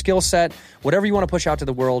work, your skill set, whatever you want to push out to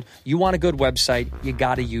the world. You want a good website, you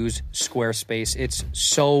got to use Squarespace. It's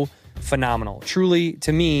so phenomenal. Truly,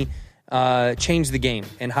 to me, changed the game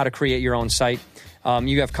in how to create your own site.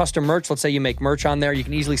 You have custom merch. Let's say you make merch on there. You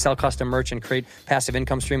can easily sell custom merch and create passive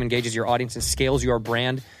income stream, engages your audience, and scales your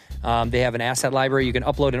brand. They have an asset library. You can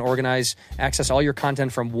upload and organize, access all your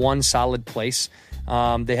content from one solid place.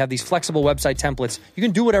 They have these flexible website templates. You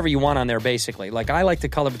can do whatever you want on there, basically. Like, I like to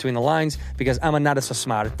color between the lines because I'm not so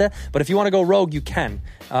smart. But if you want to go rogue, you can.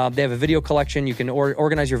 They have a video collection. You can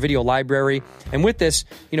organize your video library. And with this,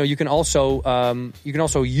 you can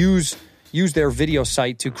also use their video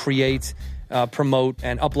site to create, promote,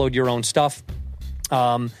 and upload your own stuff.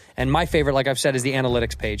 And my favorite, like I've said, is the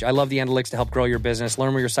analytics page. I love the analytics to help grow your business,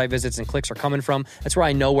 learn where your site visits and clicks are coming from. That's where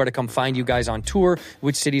I know where to come find you guys on tour,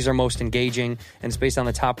 which cities are most engaging, and it's based on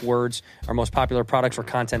the top words or most popular products or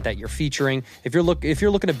content that you're featuring. If you're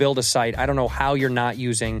looking to build a site, I don't know how you're not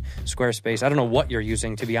using Squarespace. I don't know what you're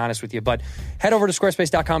using, to be honest with you, but head over to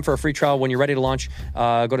squarespace.com for a free trial. When you're ready to launch,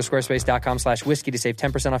 go to squarespace.com/whiskey to save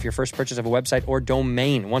 10% off your first purchase of a website or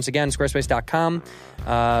domain. Once again, squarespace.com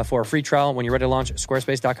for a free trial. When you're ready to launch,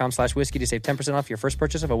 squarespace.com/whiskey to save 10% off your first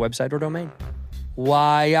purchase of a website or domain.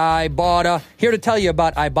 Why Ibotta? Here to tell you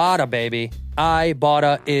about Ibotta, baby.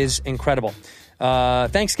 Ibotta is incredible.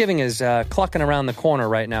 Thanksgiving is clucking around the corner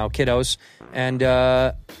right now, kiddos. And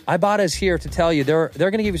Ibotta is here to tell you they're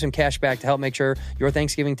going to give you some cash back to help make sure your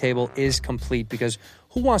Thanksgiving table is complete, because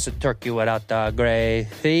who wants a turkey without the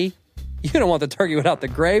gravy? You don't want the turkey without the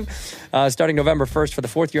grave. Starting November 1st for the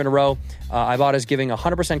fourth year in a row, Ibotta is giving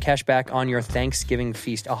 100% cash back on your Thanksgiving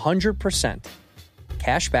feast. 100%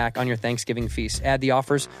 cash back on your Thanksgiving feast. Add the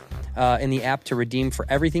offers in the app to redeem for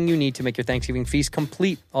everything you need to make your Thanksgiving feast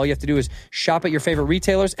complete. All you have to do is shop at your favorite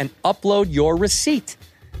retailers and upload your receipt.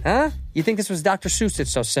 Huh? You think this was Dr. Seuss?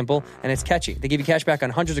 It's so simple, and it's catchy. They give you cash back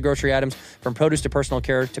on hundreds of grocery items, from produce to personal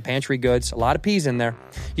care to pantry goods. A lot of P's in there.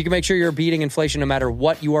 You can make sure you're beating inflation no matter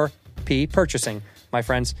what you are purchasing, my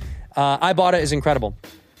friends. Ibotta is incredible.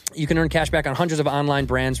 You can earn cash back on hundreds of online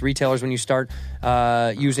brands, retailers, when you start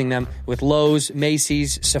using them, with Lowe's,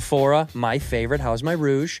 Macy's, Sephora, my favorite, how's my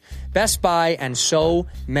rouge, Best Buy, and so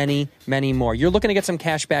many, many more. You're looking to get some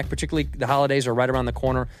cash back, particularly the holidays are right around the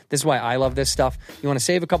corner. This is why I love this stuff. You want to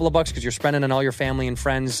save a couple of bucks because you're spending on all your family and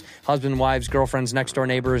friends, husband, wives, girlfriends, next door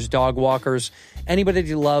neighbors, dog walkers, anybody that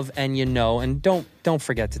you love and you know. And don't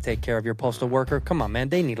forget to take care of your postal worker. Come on, man.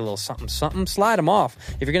 They need a little something. Slide them off.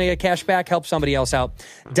 If you're going to get cash back, help somebody else out.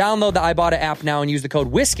 Download the Ibotta app now and use the code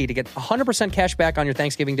WHISKEY to get 100% cash back on your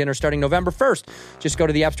Thanksgiving dinner starting November 1st. Just go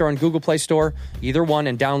to the App Store and Google Play Store, either one,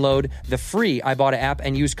 and download the free Ibotta app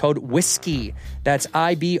and use code WHISKEY. That's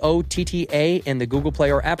IBOTTA in the Google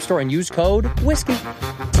Play or App Store, and use code WHISKEY.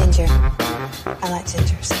 Ginger. I like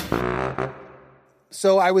gingers.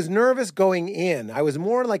 So I was nervous going in. I was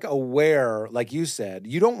more like aware, like you said.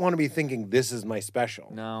 You don't want to be thinking, this is my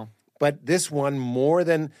special. No. But this one, more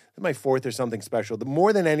than my fourth or something special,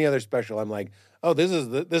 more than any other special, I'm like, oh, this is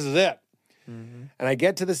it. Mm-hmm. And I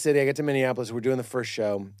get to the city, I get to Minneapolis, we're doing the first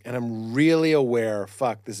show, and I'm really aware,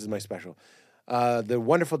 this is my special. The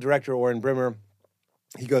wonderful director, Oren Brimmer,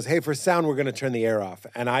 he goes, hey, for sound, we're going to turn the air off.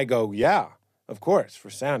 And I go, yeah, of course, for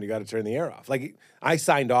sound, you got to turn the air off. Like, I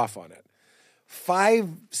signed off on it. 5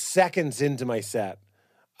 seconds into my set,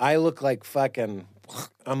 I look like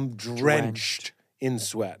I'm drenched in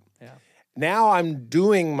sweat. Yeah. Now I'm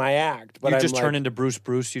doing my act, but you I'm just like, turn into Bruce.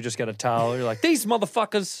 You just get a towel. You're like, these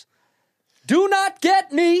motherfuckers do not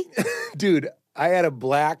get me. Dude, I had a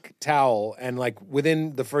black towel, and like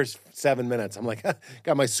within the first 7 minutes, I'm like,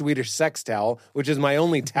 got my Swedish sex towel, which is my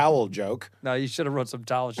only towel joke. No, you should have wrote some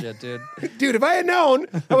towel shit, dude. Dude, if I had known,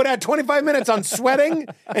 I would have had 25 minutes on sweating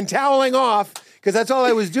and toweling off, because that's all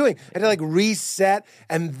I was doing. I had to like reset,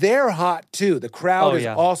 and they're hot too. The crowd is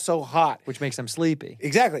also hot, which makes them sleepy.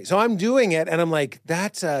 Exactly. So I'm doing it, and I'm like,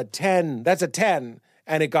 that's a 10. That's a 10.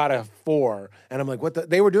 And it got a 4. And I'm like, what the?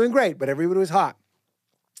 They were doing great, but everybody was hot.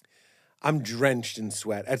 I'm drenched in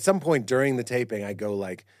sweat. At some point during the taping,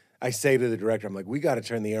 I say to the director, I'm like, we got to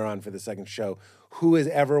turn the air on for the second show. Who has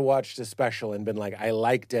ever watched a special and been like, I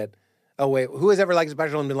liked it? Oh, wait. Who has ever liked a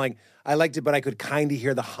special and been like, I liked it, but I could kind of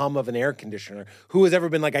hear the hum of an air conditioner? Who has ever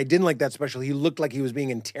been like, I didn't like that special. He looked like he was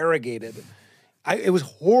being interrogated. It was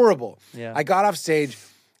horrible. Yeah. I got off stage.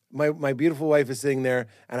 My beautiful wife is sitting there,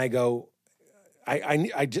 and I go,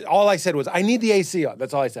 all I said was, I need the AC off.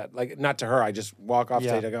 That's all I said. Like, not to her. I just walk off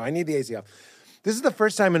stage. I go, I need the AC off. This is the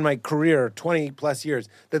first time in my career, 20 plus years,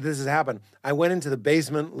 that this has happened. I went into the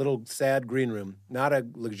basement, little sad green room, not a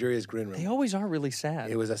luxurious green room. They always are really sad.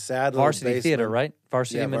 It was a sad little Varsity basement. Theater, right?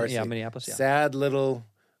 Varsity. Varsity. Minneapolis. Yeah. Sad little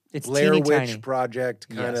It's Blair teeny Witch tiny. Project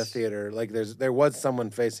kind of theater. Like there was someone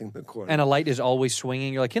facing the corner. And a light is always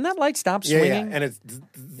swinging. You're like, can that light stop Yeah, swinging? and it's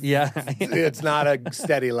it's not a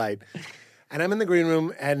steady light. And I'm in the green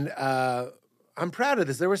room, and I'm proud of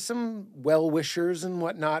this. There were some well-wishers and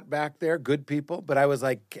whatnot back there, good people. But I was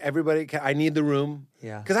like, everybody, I need the room.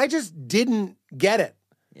 Yeah. Because I just didn't get it.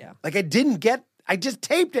 Yeah. Like I just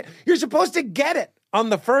taped it. You're supposed to get it on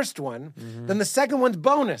the first one. Then the second one's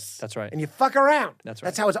bonus. That's right. And you fuck around. That's right.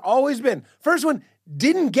 That's how it's always been. First one,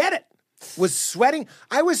 didn't get it. Was sweating.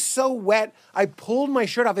 I was so wet, I pulled my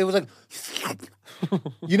shirt off. It was like,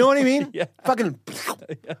 you know what I mean? Yeah. Fucking,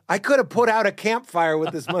 I could have put out a campfire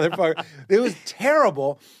with this motherfucker. It was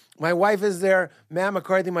terrible. My wife is there. Matt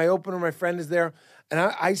McCarthy, my opener, my friend is there. And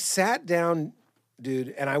I sat down, dude,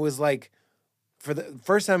 and I was like, for the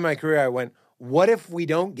first time in my career, I went, what if we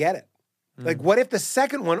don't get it? Like, what if the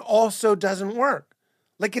second one also doesn't work?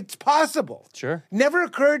 Like, it's possible. Sure. Never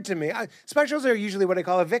occurred to me. Specials are usually what I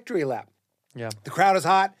call a victory lap. Yeah. The crowd is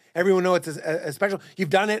hot. Everyone knows it's a special. You've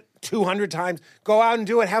done it 200 times. Go out and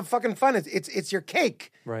do it. Have fucking fun. It's your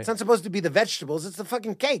cake. Right. It's not supposed to be the vegetables. It's the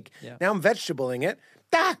fucking cake. Yeah. Now I'm vegetabling it.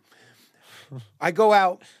 I go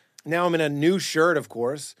out. Now I'm in a new shirt, of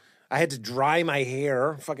course. I had to dry my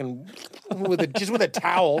hair, fucking with a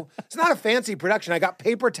towel. It's not a fancy production. I got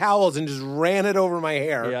paper towels and just ran it over my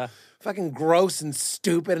hair. Yeah. Fucking gross and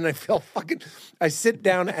stupid. And I feel fucking. I sit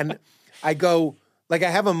down and I go. Like, I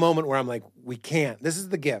have a moment where I'm like, we can't. This is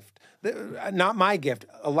the gift. Not my gift.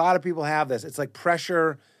 A lot of people have this. It's like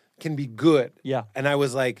pressure can be good. Yeah. And I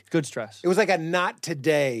was like... Good stress. It was like a not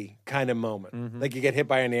today kind of moment. Like, you get hit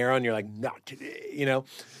by an arrow and you're like, not today, you know?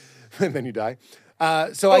 And then you die.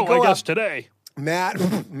 So I go up. today.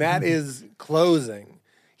 Matt is closing.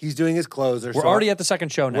 He's doing his closer. We're already at the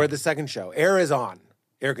second show now. We're at the second show. Air is on.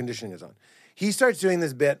 Air conditioning is on. He starts doing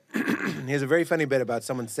this bit. He has a very funny bit about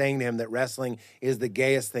someone saying to him that wrestling is the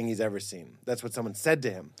gayest thing he's ever seen. That's what someone said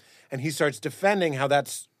to him. And he starts defending how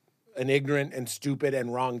that's an ignorant and stupid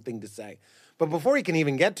and wrong thing to say. But before he can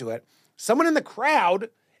even get to it, someone in the crowd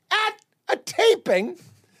at a taping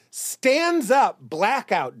stands up,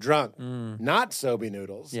 blackout drunk, not Sobe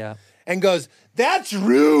Noodles, and goes, "That's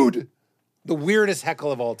rude." The weirdest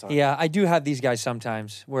heckle of all time. Yeah, I do have these guys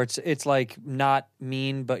sometimes where it's like not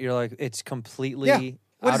mean, but you're like, it's completely Yeah.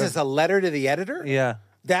 What is this, a letter to the editor? Yeah.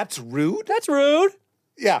 That's rude? That's rude.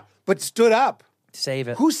 Yeah, but stood up. Save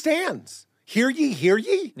it. Who stands? Hear ye, hear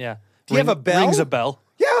ye? Yeah. Do you have a bell? Rings a bell.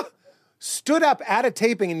 Yeah. Stood up at a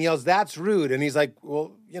taping and yells, "That's rude." And he's like,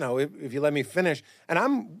 well, you know, if you let me finish. And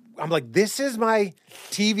I'm like, this is my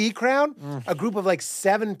TV crowd? A group of like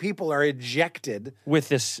 7 people are ejected. With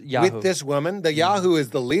this Yahoo. With this woman. The Yahoo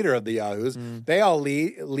is the leader of the Yahoos. They all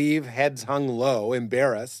leave heads hung low,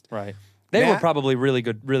 embarrassed. Right. They were probably really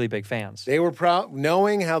good, really big fans. They were proud.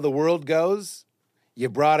 Knowing how the world goes, you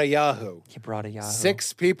brought a Yahoo. You brought a Yahoo.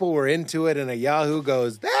 6 people were into it, and a Yahoo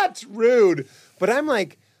goes, "That's rude." But I'm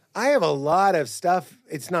like, I have a lot of stuff.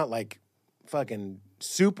 It's not like fucking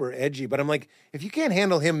super edgy, but I'm like, if you can't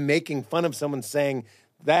handle him making fun of someone saying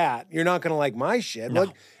that, you're not going to like my shit. No.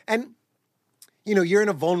 Look, and, you know, you're in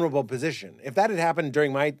a vulnerable position. If that had happened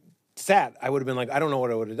during my set, I would have been like, I don't know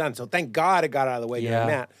what I would have done. So thank God it got out of the way during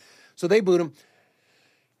that. So they boot him.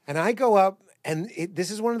 And I go up, and this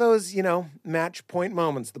is one of those, you know, match point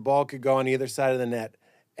moments. The ball could go on either side of the net.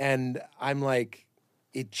 And I'm like,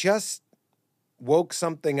 it just woke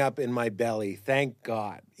something up in my belly. Thank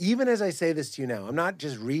God. Even as I say this to you now, I'm not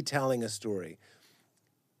just retelling a story.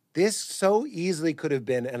 This so easily could have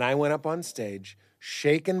been, and I went up on stage,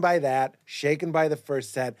 shaken by that, shaken by the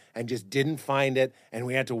first set, and just didn't find it. And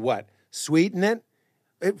we had to what? Sweeten it?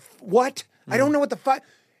 What? I don't know what the fuck.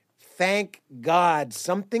 Thank God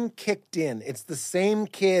something kicked in. It's the same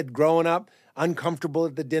kid growing up. uncomfortable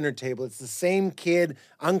at the dinner table. It's the same kid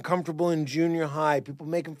uncomfortable in junior high. People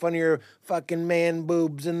making fun of your fucking man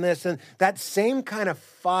boobs and this and that same kind of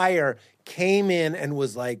fire came in and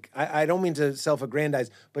was like, I don't mean to self-aggrandize,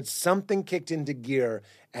 but something kicked into gear.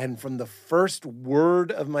 And from the first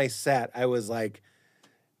word of my set, I was like,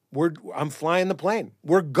 I'm flying the plane.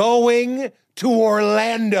 We're going to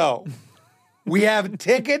Orlando. We have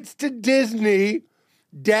tickets to Disney.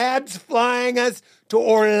 Dad's flying us to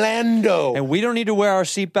Orlando. And we don't need to wear our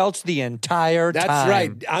seatbelts the entire time. That's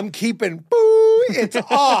right. I'm keeping, boo, it's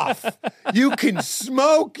off. You can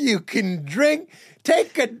smoke, you can drink,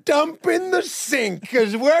 take a dump in the sink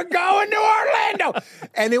because we're going to Orlando.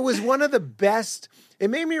 And it was one of the best. It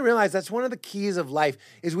made me realize that's one of the keys of life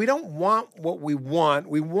is we don't want what we want.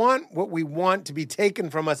 We want what we want to be taken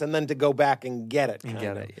from us and then to go back and get it.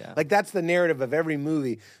 Yeah. Like that's the narrative of every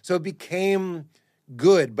movie. So it became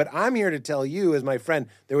good. But I'm here to tell you as my friend,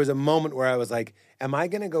 there was a moment where I was like, am I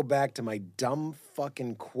going to go back to my dumb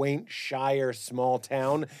fucking quaint Shire small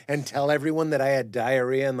town and tell everyone that I had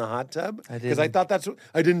diarrhea in the hot tub? Because I thought that's what,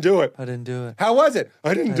 I didn't do it. I didn't do it. How was it?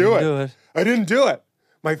 I didn't do it. I didn't do it.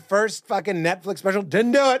 My first fucking Netflix special,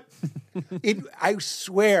 didn't do it. I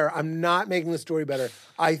swear, I'm not making the story better.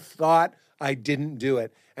 I thought I didn't do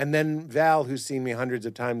it. And then Val, who's seen me hundreds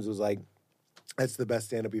of times, was like, that's the best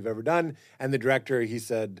stand-up you've ever done. And the director, he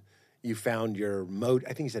said, you found your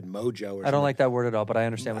I think he said mojo or something. I don't like that word at all, but I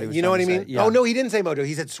understand what he was You know what I trying mean? to say. Yeah. Oh, no, he didn't say mojo.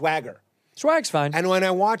 He said swagger. Swag's fine. And when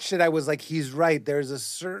I watched it, I was like, he's right. There's a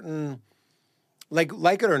certain, like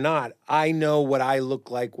it or not, I know what I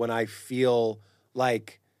look like when I feel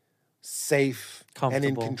like safe and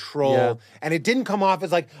in control. Yeah. And it didn't come off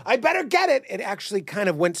as like, I better get it. It actually kind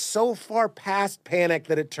of went so far past panic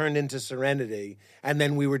that it turned into serenity. And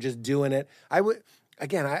then we were just doing it. I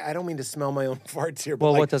don't mean to smell my own farts here, but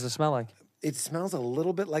Well, like, what does it smell like? it smells a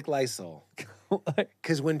little bit like Lysol.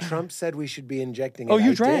 Because when Trump said we should be injecting it, Oh,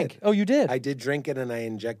 you I drank. did. Oh, you did. I did drink it and I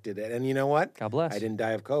injected it. And you know what? God bless. I didn't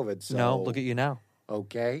die of COVID. So No, look at you now.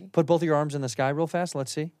 Okay. Put both of your arms in the sky real fast.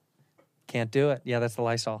 Let's see. Can't do it. Yeah, that's the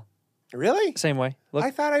Lysol. Really? Same way. Look.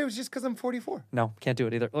 I thought I was just because I'm 44. No, can't do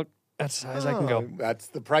it either. Look, that's as high as I can go. That's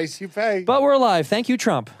the price you pay. But we're alive. Thank you,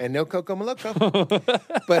 Trump. And no Coco Maloco.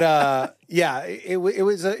 But yeah, it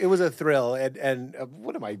was a thrill. And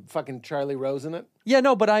what am I, fucking Charlie Rose in it? Yeah,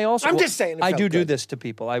 no, but I also I'm just saying it I felt do good. this to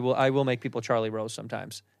people. I will make people Charlie Rose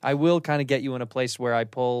sometimes. I will kind of get you in a place where I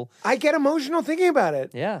pull. I get emotional thinking about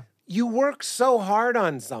it. Yeah. You work so hard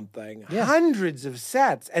on something, Yeah. hundreds of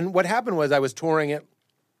sets. And what happened was I was touring it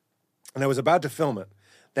and I was about to film it.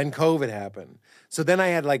 Then COVID happened. So then I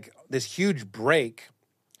had like this huge break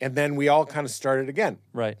and then we all kind of started again.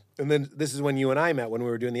 Right. And then this is when you and I met when we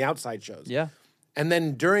were doing the outside shows. Yeah. And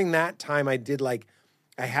then during that time I did like,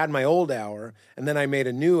 I had my old hour and then I made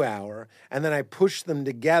a new hour and then I pushed them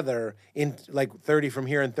together in like 30 from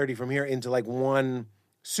here and 30 from here into like one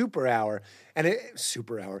super hour. And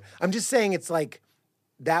super hour. I'm just saying it's like,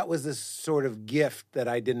 that was this sort of gift that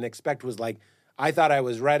I didn't expect was like, I thought I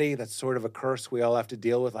was ready. That's sort of a curse we all have to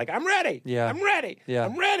deal with. Like, I'm ready. Yeah. I'm ready. Yeah.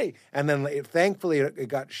 I'm ready. And then thankfully it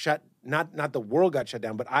got shut, not the world got shut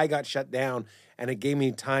down, but I got shut down and it gave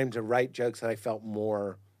me time to write jokes that I felt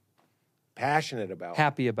more passionate about.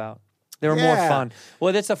 Happy about. They were more fun.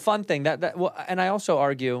 Well, that's a fun thing. Well, and I also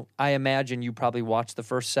argue, I imagine you probably watched the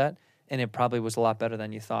first set and it probably was a lot better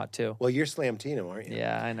than you thought too. Well, you're Slamtino, aren't you?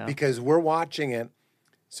 Yeah, I know. Because we're watching it.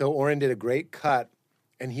 So Oren did a great cut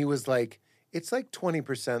and he was like, it's like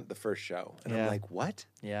 20% the first show. And I'm Yeah. like, what?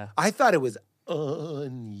 Yeah. I thought it was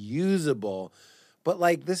unusable. But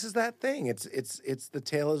like, this is that thing. It's the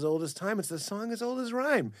tale as old as time. It's the song as old as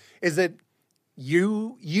rhyme. Is it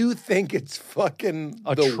you think it's fucking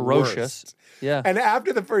Atrocious. the worst. Yeah. And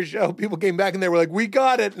after the first show, people came back and they were like, we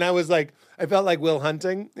got it. And I was like, I felt like Will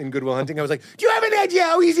Hunting in Good Will Hunting. I was like, do you have any idea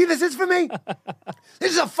how easy this is for me?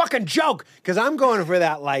 This is a fucking joke. Because I'm going for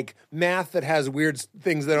that like math that has weird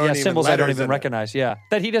things that aren't even symbols I don't letters even in it. recognize. Yeah.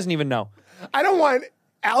 That he doesn't even know. I don't want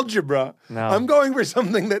algebra. No. I'm going for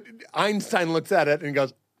something that Einstein looks at it and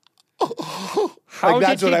goes, How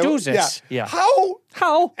like, did he do this? Yeah. Yeah.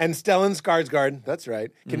 How? And Stellan Skarsgård, that's right,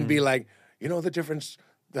 can be like, you know the difference,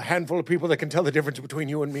 the handful of people that can tell the difference between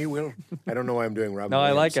you and me, Will. I don't know why I'm doing Robin No,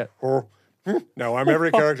 I Williams. like it. No, I'm every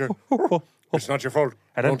character. It's not your fault.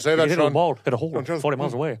 Don't say that, hit a Sean. ball, hit a hole Don't tell- 40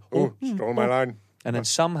 miles away. Oh, stole my line. And then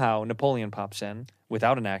somehow Napoleon pops in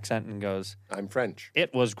without an accent and goes, I'm French.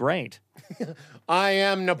 it was great. I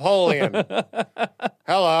am Napoleon.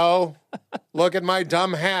 Hello. Look at my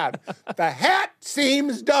dumb hat. The hat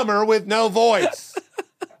seems dumber with no voice.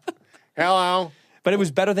 Hello. But it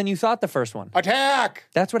was better than you thought the first one. Attack.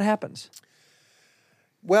 That's what happens.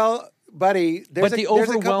 Well, buddy, But the there's a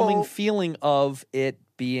overwhelming couple- feeling of it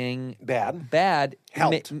being Bad.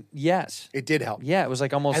 Helped. Yes. It did help. Yeah, it was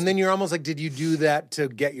like almost. And then you're almost like, did you do that to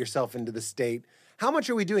get yourself into the state? How much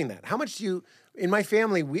are we doing that? How much do you, in my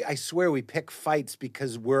family, I swear we pick fights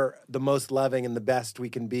because we're the most loving and the best we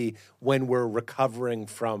can be when we're recovering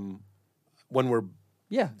from, when we're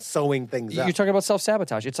sewing things up. You're talking about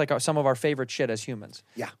self-sabotage. It's like some of our favorite shit as humans.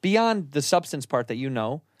 Yeah. Beyond the substance part that you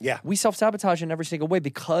know, we self-sabotage in every single way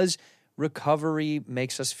because recovery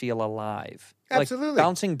makes us feel alive. Absolutely. Like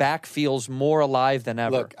bouncing back feels more alive than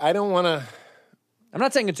ever. Look, I don't want to... I'm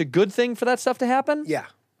not saying it's a good thing for that stuff to happen. Yeah.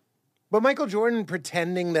 But Michael Jordan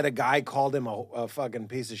pretending that a guy called him a fucking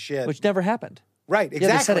piece of shit. Which never happened. Right, exactly.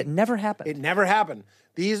 Yeah, they said it never happened. It never happened.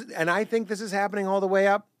 And I think this is happening all the way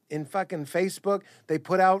up in fucking Facebook. They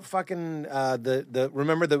put out fucking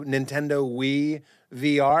remember the Nintendo Wii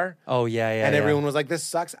VR? Oh, yeah. And everyone was like, this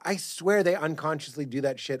sucks. I swear they unconsciously do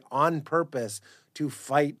that shit on purpose to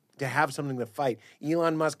fight, to have something to fight.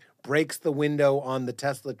 Elon Musk breaks the window on the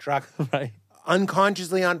Tesla truck. Right.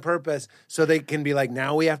 Unconsciously on purpose so they can be like,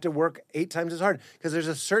 now we have to work 8 times as hard. Because there's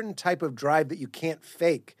a certain type of drive that you can't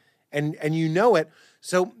fake. And you know it.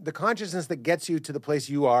 So the consciousness that gets you to the place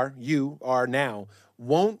you are now,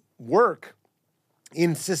 won't work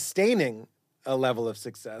in sustaining a level of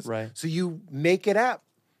success. Right. So you make it up.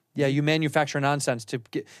 Yeah, you manufacture nonsense to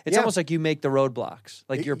get. It's almost like you make the roadblocks.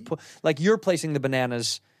 Like you're placing the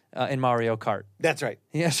bananas in Mario Kart. That's right.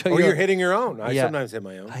 Yeah, so or you're hitting your own. I Yeah. sometimes hit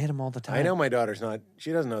my own. I hit them all the time. I know my daughter's not.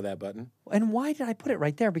 She doesn't know that button. And why did I put it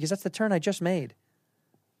right there? Because that's the turn I just made.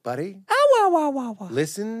 Buddy, Wow.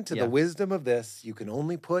 listen to the wisdom of this. You can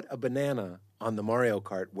only put a banana on the Mario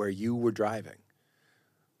Kart where you were driving.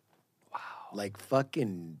 Wow. Like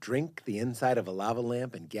fucking drink the inside of a lava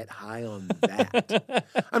lamp and get high on that.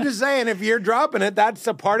 I'm just saying, if you're dropping it, that's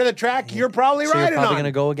a part of the track you're probably So riding you're probably on. going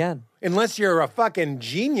to go again. Unless you're a fucking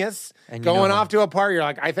genius And you going know off to a part, you're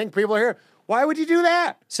like, I think people are here. Why would you do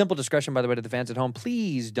that? Simple discretion, by the way, to the fans at home.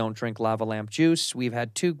 Please don't drink lava lamp juice. We've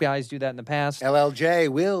had 2 guys do that in the past. LLJ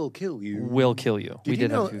will kill you. Will kill you. Did you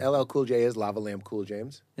know LL Cool J is Lava Lamp Cool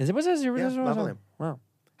James? Is it? Was that your Lava lamp. Wow.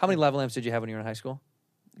 How many lava lamps did you have when you were in high school?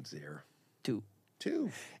 0. 2. 2.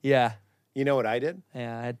 Yeah. You know what I did?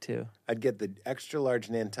 Yeah, I had 2. I'd get the extra large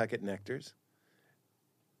Nantucket nectars,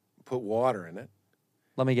 put water in it.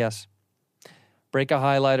 Let me guess. Break a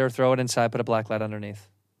highlighter, throw it inside, put a black light underneath.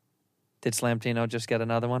 Did Slamtino just get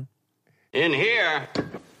another one? In here,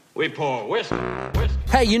 we pour whiskey.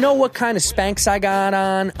 Hey, you know what kind of Spanx I got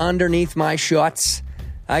on underneath my shorts?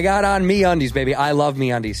 I got on MeUndies, baby. I love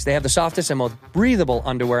MeUndies. They have the softest and most breathable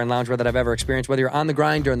underwear and loungewear that I've ever experienced. Whether you're on the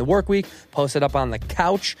grind during the work week, posted up on the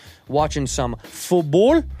couch, watching some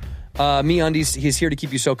football, MeUndies is here to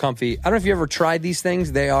keep you so comfy. I don't know if you ever tried these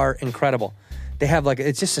things. They are incredible. They have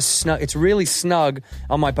it's just a snug, it's really snug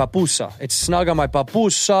on my papusa. It's snug on my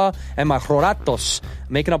papusa and my joratos.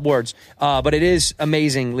 Making up words. But it is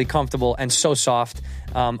amazingly comfortable and so soft.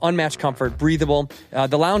 Unmatched comfort, breathable.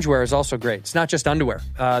 The loungewear is also great. It's not just underwear.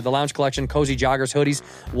 The lounge collection, cozy joggers, hoodies,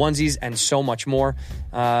 onesies, and so much more.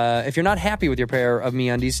 If you're not happy with your pair of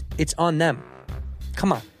MeUndies, it's on them.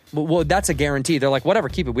 Come on. Well, that's a guarantee. They're like, whatever,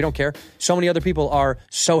 keep it. We don't care. So many other people are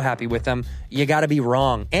so happy with them. You got to be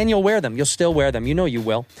wrong. And you'll wear them. You'll still wear them. You know you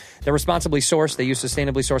will. They're responsibly sourced. They use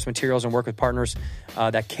sustainably sourced materials and work with partners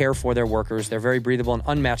that care for their workers. They're very breathable and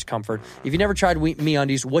unmatched comfort. If you never tried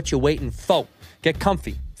MeUndies, what you waiting for? Get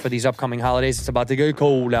comfy for these upcoming holidays. It's about to get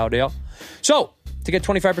cold out there. So, to get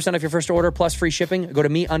 25% off your first order plus free shipping, go to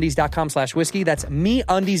MeUndies.com/whiskey. That's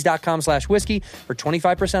MeUndies.com/whiskey for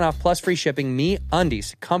 25% off plus free shipping.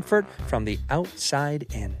 MeUndies, comfort from the outside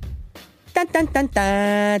in. Dun, dun, dun,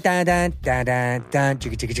 dun, dun, dun, dun, dun, dun.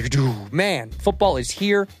 Jigga, jigga, jigga, doo. Man, football is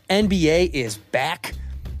here. NBA is back.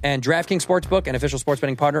 And DraftKings Sportsbook, an official sports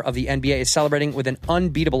betting partner of the NBA, is celebrating with an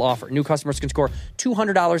unbeatable offer. New customers can score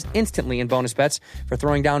 $200 instantly in bonus bets for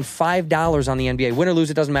throwing down $5 on the NBA. Win or lose,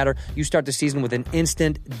 it doesn't matter. You start the season with an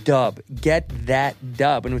instant dub. Get that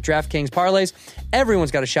dub. And with DraftKings parlays, everyone's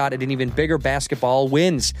got a shot at an even bigger basketball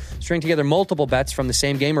wins. String together multiple bets from the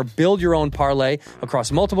same game or build your own parlay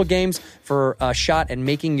across multiple games for a shot at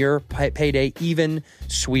making your payday even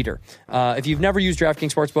sweeter. If you've never used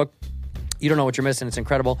DraftKings Sportsbook, you don't know what you're missing. It's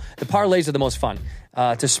incredible. The parlays are the most fun.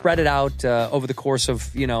 to spread it out over the course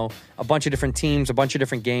of, a bunch of different teams, a bunch of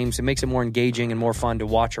different games. It makes it more engaging and more fun to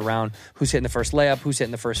watch around who's hitting the first layup, who's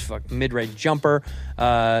hitting the first mid-range jumper,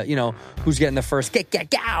 who's getting the first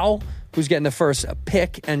gow, who's getting the first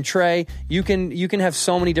pick and tray. You can have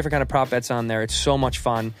so many different kind of prop bets on there. It's so much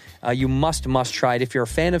fun. You must try it if you're a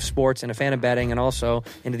fan of sports and a fan of betting and also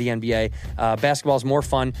into the NBA. Basketball is more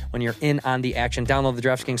fun when you're in on the action. Download the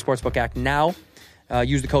DraftKings Sportsbook app now.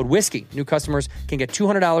 Use the code WHISKEY. New customers can get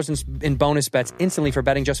 $200 in bonus bets instantly for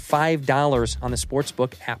betting just $5 on the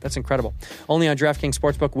Sportsbook app. That's incredible. Only on DraftKings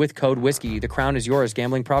Sportsbook with code WHISKEY. The crown is yours.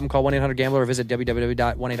 Gambling problem? Call 1-800-GAMBLER or visit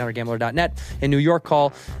www.1800gambler.net. In New York,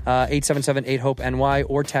 call 877-8-HOPE-NY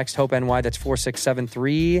or text HOPE-NY. That's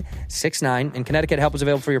 467-369. In Connecticut, help is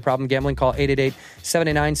available for your problem gambling. Call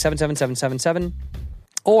 888-789-77777.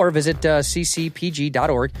 Or visit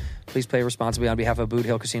ccpg.org. Please play responsibly on behalf of Boot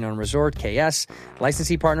Hill Casino and Resort, KS.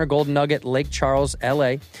 Licensee partner, Golden Nugget, Lake Charles,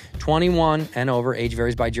 LA. 21 and over. Age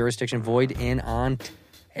varies by jurisdiction. Void in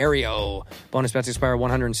Ontario. Bonus bets expire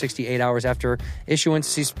 168 hours after issuance.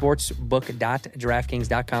 See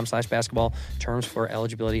sportsbook.draftkings.com/basketball. Terms for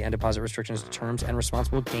eligibility and deposit restrictions, terms, and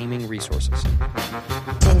responsible gaming resources.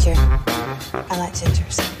 Ginger. I like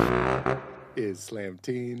gingers. Is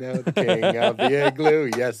Slamtino the king of the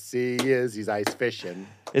igloo? Yes, he is. He's ice fishing.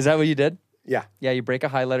 Is that what you did? Yeah. Yeah, you break a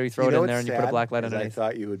highlighter, you throw it in there, and you put a black light underneath. I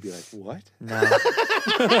thought you would be like, what? No. I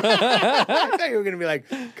thought you were going to be like,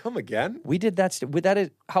 come again? We did that.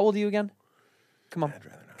 How old are you again? Come on. I'd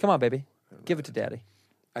rather not. Come on, baby. Give it to daddy.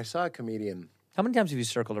 I saw a comedian. How many times have you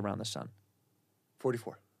circled around the sun?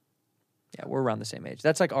 44. Yeah, we're around the same age.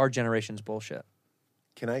 That's like our generation's bullshit.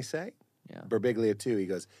 Can I say? Yeah. Birbiglia, too. He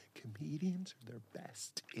goes, comedians are their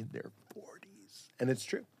best in their 40s. And it's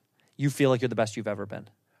true. You feel like you're the best you've ever been.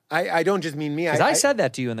 I don't just mean me. Because I said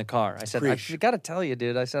that to you in the car. I said, Preach. I got to tell you,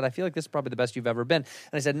 dude. I said, I feel like this is probably the best you've ever been.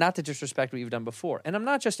 And I said, not to disrespect what you've done before. And I'm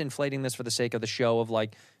not just inflating this for the sake of the show of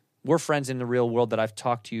like, we're friends in the real world that I've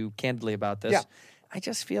talked to you candidly about this. Yeah. I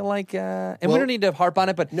just feel like, we don't need to harp on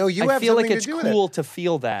it, but no, you I have feel like something it's to do with it. cool to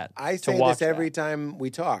feel that. I say this every time we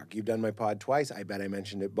talk. You've done my pod twice. I bet I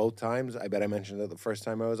mentioned it both times. I bet I mentioned it the first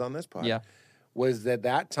time I was on this pod. Yeah. Was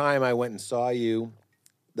that time I went and saw you,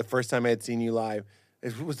 the first time I had seen you live,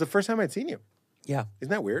 it was the first time I'd seen you. Yeah.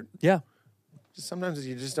 Isn't that weird? Yeah. Just sometimes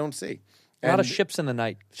you just don't see. A lot of ships in the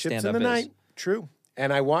night. Ships in the night. True.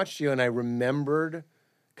 And I watched you and I remembered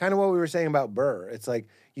kind of what we were saying about Burr. It's like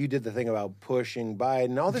you did the thing about pushing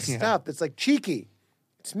Biden, all this stuff that's like cheeky.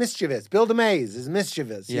 It's mischievous. Bill DeMays is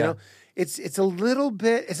mischievous. Yeah. You know, it's a little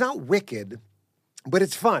bit. It's not wicked, but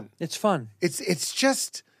it's fun. It's fun. It's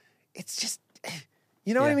just.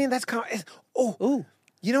 You know what I mean? That's kind of. Ooh.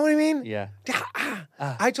 You know what I mean? Yeah.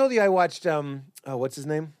 I told you I watched. What's his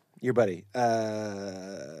name? Your buddy.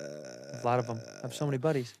 A lot of them. I have so many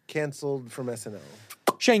buddies. Canceled from SNL.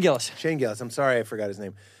 Shane Gillis. Shane Gillis. I'm sorry I forgot his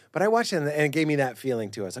name. But I watched it and it gave me that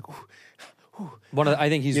feeling too. I was like, ooh. I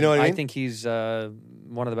think he's. You know what I mean? I think he's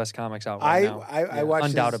one of the best comics out right now. I watched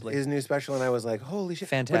undoubtedly his new special and I was like, holy shit.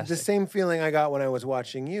 Fantastic. But the same feeling I got when I was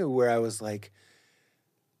watching you, where I was like,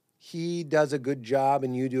 he does a good job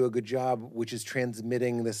and you do a good job, which is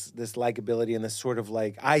transmitting this likability and this sort of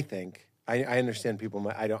like, I think, I understand people,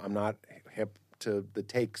 I'm not hip to the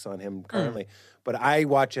takes on him currently, but I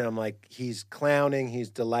watch it, I'm like, he's clowning,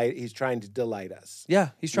 he's trying to delight us. Yeah,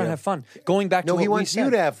 he's trying to have fun. Going back to No, what he we wants said.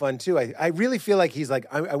 you to have fun too. I really feel like he's like,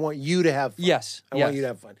 I want you to have fun. Yes. I want you to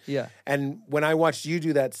have fun. Yeah. And when I watched you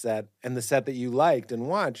do that set and the set that you liked and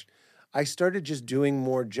watched, I started just doing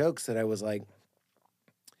more jokes that I was like,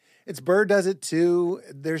 it's Burr does it too.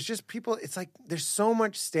 There's just people, it's like, there's so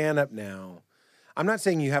much stand-up now. I'm not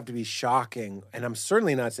saying you have to be shocking, and I'm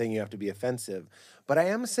certainly not saying you have to be offensive, but I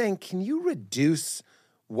am saying, can you reduce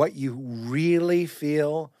what you really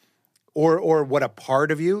feel or what a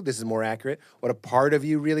part of you, this is more accurate, what a part of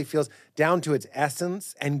you really feels down to its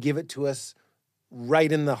essence and give it to us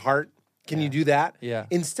right in the heart? Can you do that? Yeah.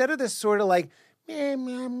 Instead of this sort of like,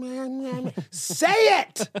 say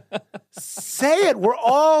it. Say it. We're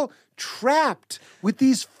all trapped with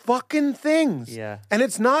these fucking things. Yeah. And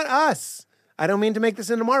it's not us. I don't mean to make this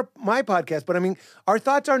into my podcast, but I mean, our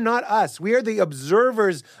thoughts are not us. We are the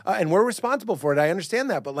observers, and we're responsible for it. I understand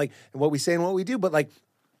that, but like, what we say and what we do, but like,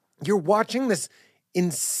 you're watching this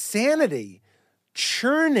insanity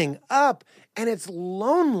churning up, and it's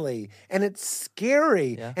lonely, and it's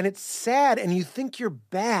scary, and it's sad, and you think you're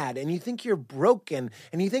bad, and you think you're broken,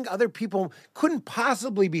 and you think other people couldn't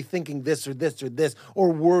possibly be thinking this or this or this,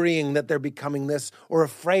 or worrying that they're becoming this, or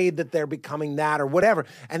afraid that they're becoming that, or whatever.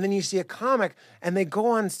 And then you see a comic, and they go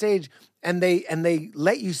on stage, and they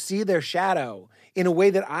let you see their shadow in a way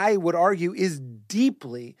that I would argue is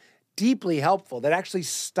deeply, deeply helpful, that actually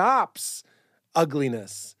stops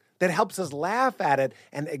ugliness, that helps us laugh at it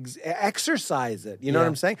and exercise it. You know what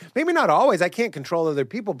I'm saying? Maybe not always. I can't control other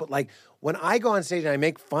people, but like when I go on stage and I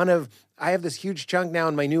make fun of, I have this huge chunk now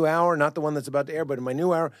in my new hour, not the one that's about to air, but in my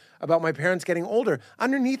new hour about my parents getting older.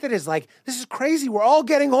 Underneath it is like, this is crazy. We're all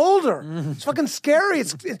getting older. It's fucking scary.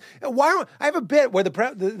 I have a bit where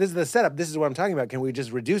this is the setup. This is what I'm talking about. Can we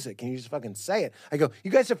just reduce it? Can you just fucking say it? I go,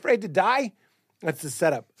 you guys afraid to die? That's the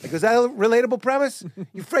setup. I go, is that a relatable premise?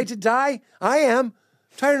 You afraid to die? I am.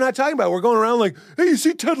 I'm tired of not talking about it. We're going around like, hey, you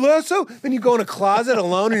see Ted Lasso? Then you go in a closet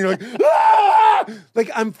alone and you're like, ah! Like,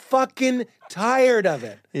 I'm fucking tired of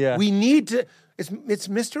it. Yeah. We need to, it's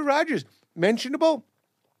Mr. Rogers. Mentionable,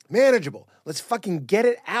 manageable. Let's fucking get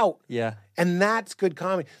it out. Yeah. And that's good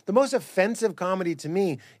comedy. The most offensive comedy to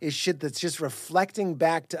me is shit that's just reflecting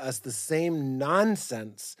back to us the same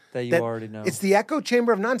nonsense That you already know. It's the echo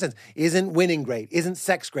chamber of nonsense. Isn't winning great? Isn't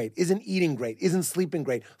sex great? Isn't eating great? Isn't sleeping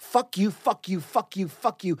great? Fuck you, fuck you, fuck you,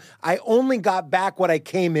 fuck you. I only got back what I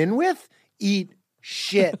came in with. Eat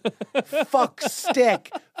shit. Fuck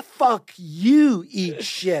stick. Fuck you, eat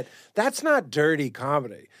shit. That's not dirty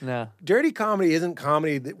comedy. No. Dirty comedy isn't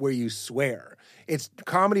comedy where you swear. It's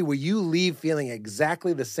comedy where you leave feeling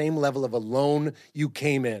exactly the same level of alone you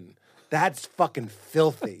came in. That's fucking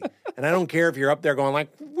filthy. And I don't care if you're up there going like,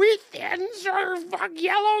 we thins are fuck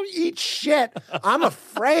yellow, eat shit. I'm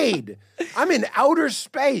afraid. I'm in outer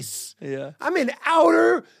space. Yeah. I'm in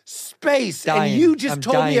outer space. Dying. And you just I'm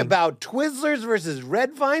told me dying. about Twizzlers versus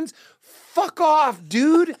Red Vines. Fuck off,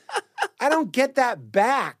 dude. I don't get that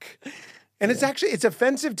back. And it's actually, it's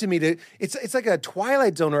offensive to me it's like a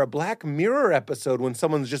Twilight Zone or a Black Mirror episode when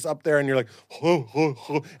someone's just up there and you're like, ho, ho,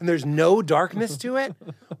 ho, and there's no darkness to it.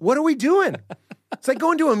 What are we doing? It's like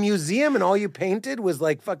going to a museum and all you painted was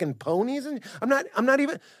like fucking ponies. And I'm not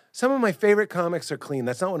even, some of my favorite comics are clean.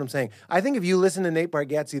 That's not what I'm saying. I think if you listen to Nate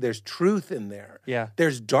Bargatze, there's truth in there. Yeah.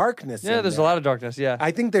 There's darkness in there. Yeah, there's a lot of darkness, yeah. I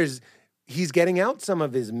think he's getting out some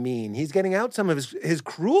of his mean. He's getting out some of his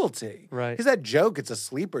cruelty. Right. He's that joke. It's a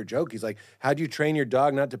sleeper joke. He's like, how'd you train your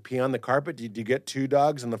dog not to pee on the carpet? Did you get two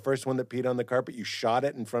dogs and the first one that peed on the carpet, you shot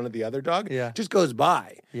it in front of the other dog? Yeah. Just goes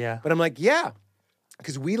by. Yeah. But I'm like, yeah.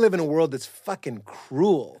 Because we live in a world that's fucking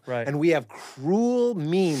cruel. Right. And we have cruel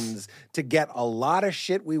means to get a lot of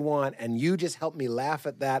shit we want. And you just helped me laugh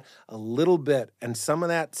at that a little bit. And some of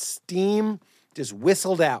that steam just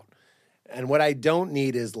whistled out. And what I don't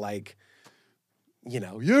need is like, you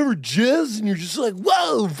know, you ever jizz and you're just like,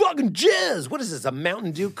 whoa, fucking jizz. What is this, a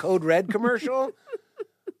Mountain Dew Code Red commercial?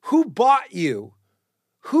 Who bought you?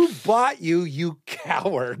 Who bought you, you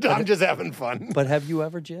coward? I'm just having fun. But have you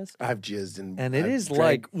ever jizzed? I've jizzed and it I've is drank.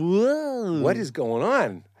 like, whoa. What is going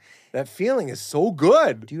on? That feeling is so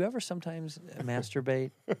good. Do you ever sometimes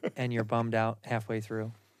masturbate and you're bummed out halfway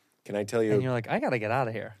through? Can I tell you? And you're like, I got to get out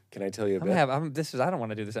of here. Can I tell you a bit? I don't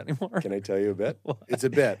want to do this anymore. Can I tell you a bit? It's a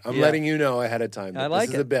bit. I'm Yeah. letting you know ahead of time. I That like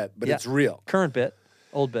this is it. a bit, but Yeah. it's real. Current bit,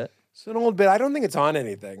 old bit. It's an old bit. I don't think it's on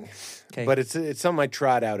anything, 'Kay. but it's something I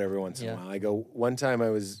trot out every once in Yeah. a while. I go, one time I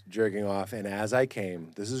was jerking off, and as I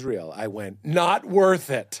came, this is real, I went, not worth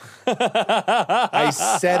it. I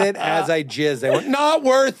said it as I jizzed. I went, not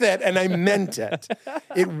worth it, and I meant it.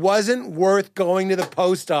 It wasn't worth going to the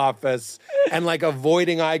post office and like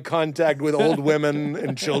avoiding eye contact with old women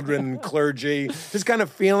and children and clergy, just kind of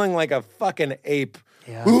feeling like a fucking ape.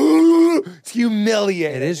 Yeah. It's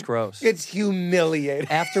humiliating. It is gross. It's humiliating.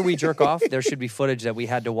 After we jerk off, there should be footage that we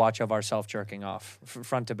had to watch of ourselves jerking off,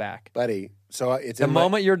 front to back. Buddy, so it's The in my-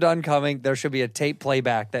 moment you're done coming, there should be a tape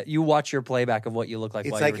playback that you watch your playback of what you look like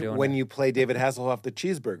It's while like you were doing when it. you play David Hasselhoff the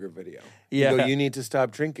cheeseburger video. Yeah. You go, you need to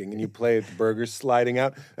stop drinking, and you play it, the burger's sliding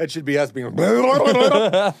out. That should be us being.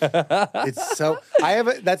 It's so.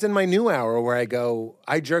 That's in my new hour where I go.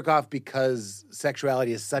 I jerk off because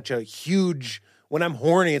sexuality is such a huge. When I'm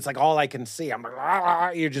horny, it's like all I can see. I'm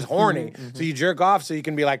like, you're just horny. So you jerk off so you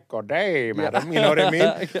can be like, good day, madam. You know what I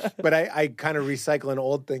mean? But I kind of recycle an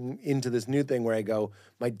old thing into this new thing where I go,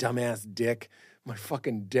 my dumbass dick, my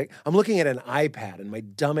fucking dick. I'm looking at an iPad and my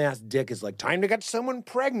dumbass dick is like, time to get someone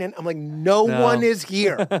pregnant. I'm like, no one is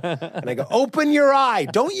here. And I go, open your eye.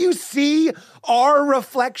 Don't you see our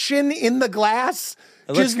reflection in the glass?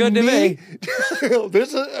 It looks good to me.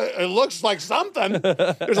 It looks like something.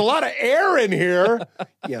 There's a lot of air in here.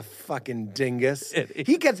 You fucking dingus.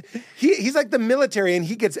 He's like the military, and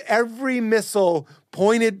he gets every missile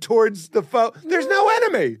pointed towards the foe. There's no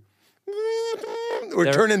enemy.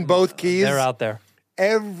 We're turning both keys. They're out there.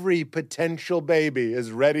 Every potential baby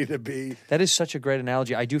is ready to be. That is such a great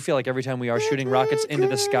analogy. I do feel like every time we are shooting rockets into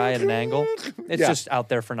the sky at an angle, it's just out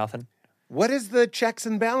there for nothing. What is the checks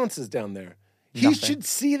and balances down there? He Nothing. should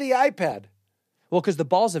see the iPad. Well, because the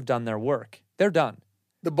balls have done their work. They're done.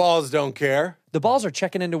 The balls don't care. The balls are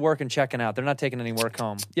checking into work and checking out. They're not taking any work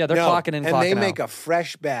home. Yeah, they're clocking in, clocking out. And they make a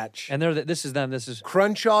fresh batch. And this is them. This is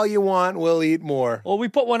Crunch all you want, we'll eat more. Well, we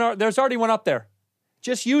put one. There's already one up there.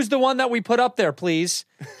 Just use the one that we put up there, please.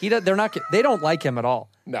 They're not. They don't like him at all.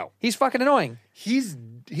 No. He's fucking annoying. He's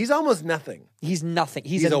almost nothing. He's nothing.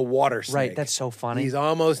 He's a water snake. Right. That's so funny. He's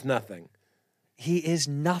almost nothing. He is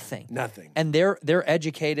nothing. Nothing. And they're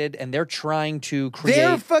educated and they're trying to create.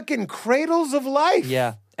 They're fucking cradles of life.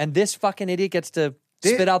 Yeah. And this fucking idiot gets to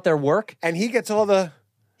spit out their work. And he gets all the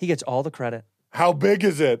credit. How big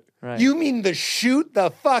is it? Right. You mean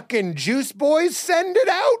the fucking juice boys send it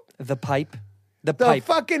out? The pipe. The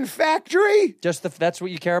fucking factory? That's what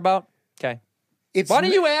you care about? Okay. Why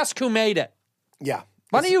don't you ask who made it? Yeah.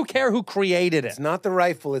 Why don't you care who created it? It's not the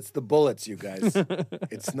rifle, it's the bullets, you guys.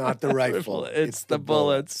 It's not the rifle. It's the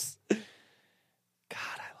bullets. God,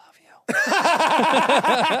 I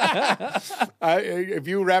love you. If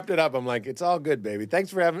you wrapped it up, I'm like, it's all good, baby. Thanks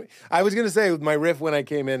for having me. I was going to say, my riff when I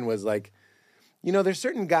came in was like, there's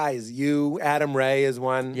certain guys, Adam Ray is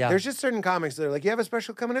one. Yeah. There's just certain comics that are like, you have a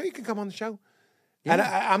special coming out, you can come on the show. Yeah. And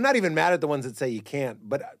I'm not even mad at the ones that say you can't,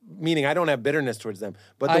 but meaning I don't have bitterness towards them.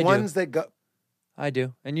 But the ones that go... I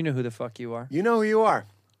do. And you know who the fuck you are. You know who you are.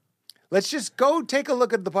 Let's just go take a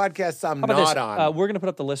look at the podcasts I'm not on. We're going to put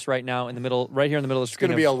up the list right now in the middle, right here in the middle of the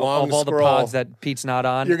screen. It's going to be a long of all the scroll. pods that Pete's not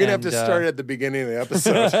on. You're going to have to start at the beginning of the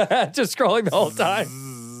episode. Just scrolling the whole time.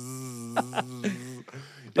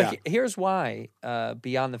 But here's why,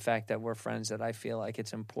 beyond the fact that we're friends, that I feel like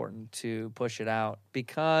it's important to push it out,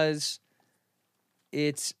 because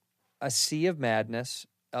it's a sea of madness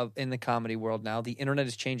in the comedy world now. The internet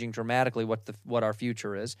is changing dramatically what our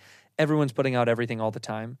future is. Everyone's putting out everything all the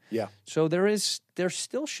time. Yeah. So there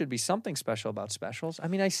still should be something special about specials. I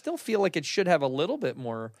mean, I still feel like it should have a little bit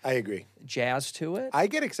more. I agree. Jazz to it. I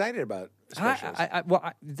get excited about specials.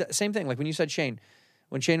 Same thing. Like when you said Shane,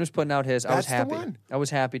 when Shane was putting out his, I was That's the happy. one. I was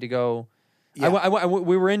happy to go. Yeah.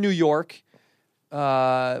 We were in New York. Dude,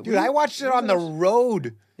 I watched it on the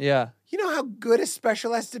road. Yeah. You know how good a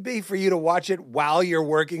special has to be for you to watch it while you're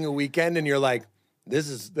working a weekend and you're like,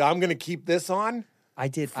 I'm going to keep this on? I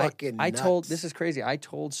did. Fucking nuts. This is crazy. I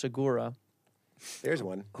told Segura. There's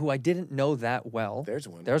one. Who I didn't know that well. There's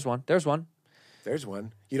one. There's one. There's one. There's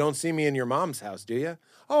one. You don't see me in your mom's house, do you?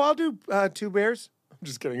 Oh, I'll do 2 bears. I'm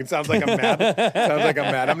just kidding. It sounds like I'm mad.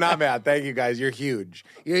 I'm not mad. Thank you, guys. You're huge.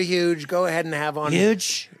 You're huge. Go ahead and have on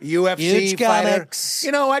huge UFC huge fighter. comics.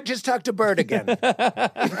 You know what? Just talk to Bird again.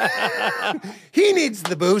 He needs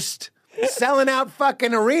the boost. Selling out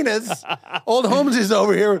fucking arenas. Old Holmes is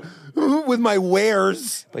over here with my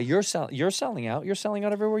wares. But you're selling out. You're selling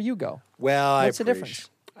out everywhere you go. Well, What's the difference?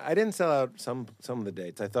 I didn't sell out some of the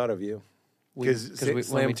dates. I thought of you. Because when we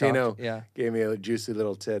Slamtino talked, gave me a juicy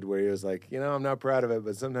little tid where he was like, I'm not proud of it,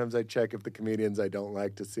 but sometimes I check if the comedians I don't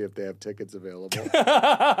like to see if they have tickets available.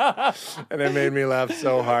 And it made me laugh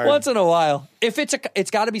so hard. Once in a while. If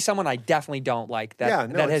it's got to be someone I definitely don't like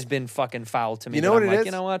that has been fucking foul to me. You know what it is?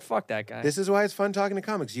 You know what? Fuck that guy. This is why it's fun talking to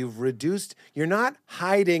comics. You're not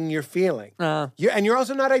hiding your feeling. And you're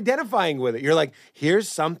also not identifying with it. You're like, here's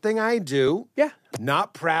something I do. Yeah.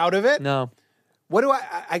 Not proud of it. No. What do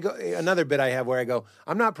I go, another bit I have where I go,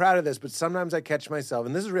 I'm not proud of this, but sometimes I catch myself,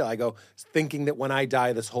 and this is real, I go, thinking that when I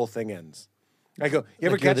die, this whole thing ends. I go, you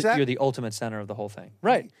ever catch that? You're the ultimate center of the whole thing.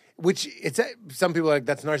 Right. Which, some people are like,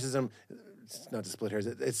 that's narcissism. It's not to split hairs.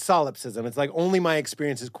 It's solipsism. It's like only my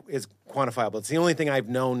experience is quantifiable. It's the only thing I've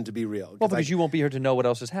known to be real. Well, because you won't be here to know what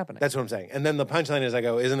else is happening. That's what I'm saying. And then the punchline is I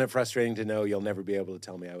go, isn't it frustrating to know you'll never be able to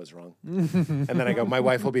tell me I was wrong? And then I go, my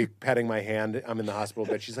wife will be petting my hand. I'm in the hospital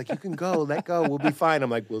bed. She's like, you can go, let go. We'll be fine.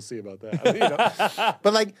 I'm like, we'll see about that.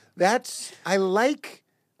 But like, I like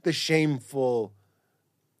the shameful,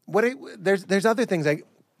 there's other things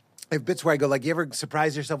I have bits where I go, like, you ever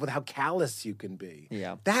surprise yourself with how callous you can be?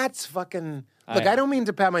 Yeah. That's fucking... Look, I don't mean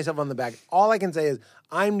to pat myself on the back. All I can say is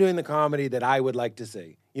I'm doing the comedy that I would like to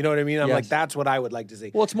see. You know what I mean? I'm like, that's what I would like to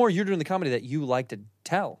see. Well, it's more you're doing the comedy that you like to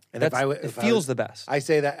tell. And it feels the best. I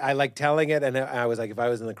say that I like telling it, and I was like, if I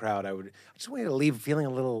was in the crowd, I just wanted to leave feeling a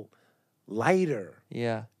little lighter.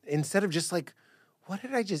 Yeah. Instead of just like what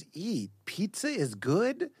did I just eat? Pizza is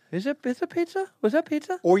good? Is it pizza? Was that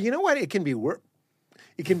pizza? Or you know what? It can be worse.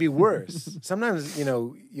 It can be worse. Sometimes,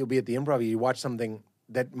 you'll be at the Improv, you watch something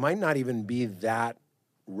that might not even be that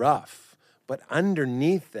rough, but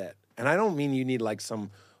underneath it, and I don't mean you need like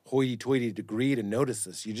some hoity-toity degree to notice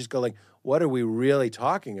this. You just go like, what are we really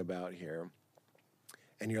talking about here?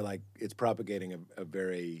 And you're like, it's propagating a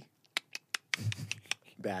very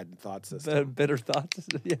bad thought system. Bitter thoughts.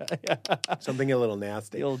 Yeah. Something a little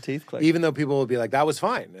nasty. The old teeth click. Even though people will be like, that was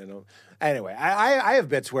fine. Anyway, I have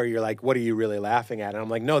bits where you're like, what are you really laughing at? And I'm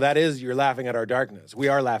like, no, you're laughing at our darkness. We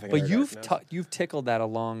are laughing at our darkness. But you've tickled that a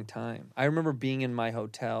long time. I remember being in my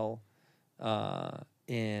hotel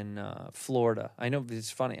in Florida. I know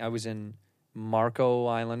it's funny. I was in Marco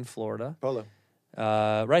Island, Florida. Polo.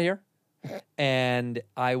 Right here. And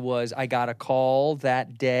I got a call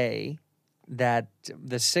that day that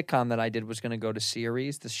the sitcom that I did was going to go to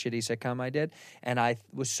series, the shitty sitcom I did. And I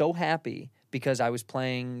was so happy because I was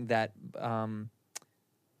playing that,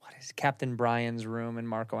 Captain Brian's Room in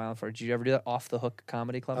Marco Island. Did you ever do that? Off the Hook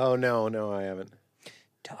Comedy Club? Oh, no, I haven't.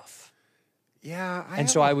 Tough. Yeah.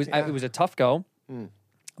 It was a tough go,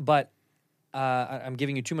 but I'm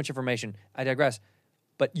giving you too much information. I digress.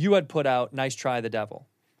 But you had put out Nice Try the Devil,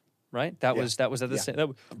 right? That was at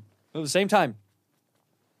the same time.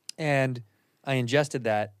 And I ingested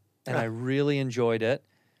that, and I really enjoyed it.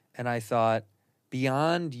 And I thought,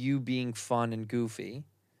 beyond you being fun and goofy,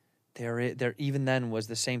 there even then was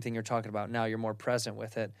the same thing you're talking about. Now you're more present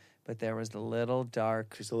with it, but there was the little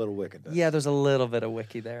dark, just a little wickedness. Yeah, there's a little bit of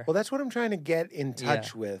wiki there. Well, that's what I'm trying to get in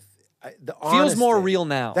touch with. The feels honesty. more real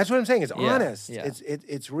now. That's what I'm saying. It's honest. Yeah.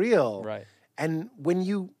 It's real. Right. And when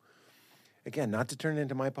you, again, not to turn it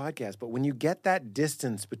into my podcast, but when you get that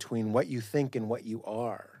distance between what you think and what you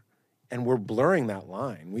are. And we're blurring that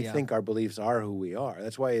line. We think our beliefs are who we are.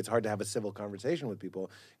 That's why it's hard to have a civil conversation with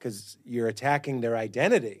people, because you're attacking their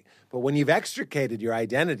identity. But when you've extricated your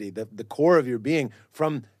identity, the core of your being,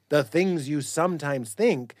 from the things you sometimes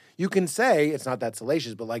think, you can say, it's not that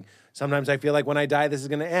salacious, but like, sometimes I feel like when I die, this is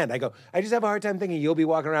going to end. I go, I just have a hard time thinking you'll be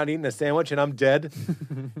walking around eating a sandwich and I'm dead.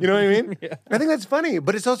 You know what I mean? Yeah. I think that's funny,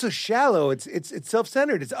 but it's also shallow. It's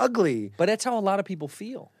self-centered. It's ugly. But that's how a lot of people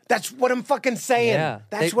feel. That's what I'm fucking saying. Yeah.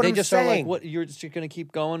 That's what I'm just saying. Are like, what, you're just going to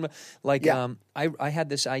keep going? Like, I had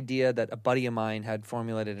this idea that a buddy of mine had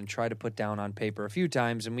formulated and tried to put down on paper a few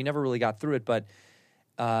times, and we never really got through it, but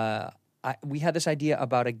we had this idea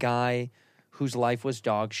about a guy whose life was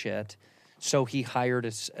dog shit, so he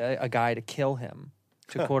hired a guy to kill him,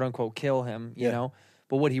 to quote-unquote kill him, you know?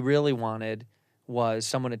 But what he really wanted was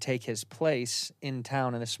someone to take his place in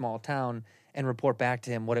town, in a small town, and report back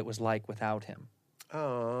to him what it was like without him.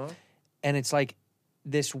 Aww. And it's like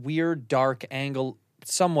this weird, dark angle,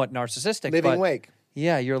 somewhat narcissistic. Living wake.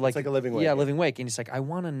 Yeah, you're like... It's like a living wake. Yeah, living wake. And it's like, I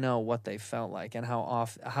want to know what they felt like and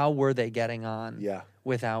how were they getting on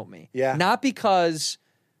without me. Yeah. Not because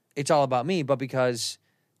it's all about me, but because,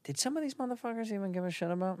 did some of these motherfuckers even give a shit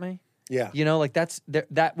about me? Yeah. You know, like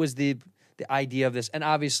that was the idea of this. And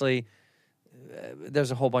obviously,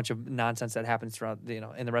 there's a whole bunch of nonsense that happens throughout,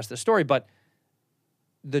 in the rest of the story. But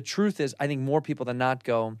the truth is, I think more people than not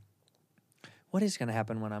go, what is going to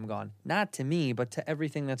happen when I'm gone? Not to me, but to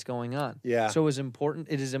everything that's going on. Yeah. So is it important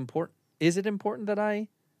that I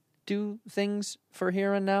do things for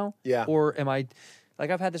here and now? Yeah. Or am I, like,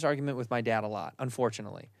 I've had this argument with my dad a lot,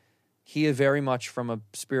 unfortunately. He very much, from a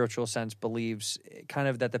spiritual sense, believes kind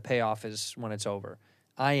of that the payoff is when it's over.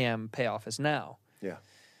 I am payoff is now. Yeah.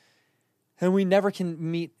 And we never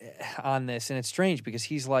can meet on this, and it's strange because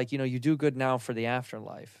he's like, you do good now for the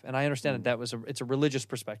afterlife. And I understand that it's a religious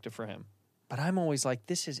perspective for him. But I'm always like,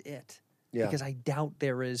 this is it. Yeah. Because I doubt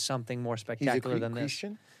there is something more spectacular than this.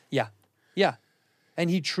 Christian? Yeah. Yeah. And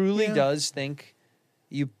he truly does think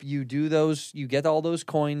you do those, you get all those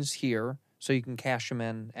coins here so you can cash them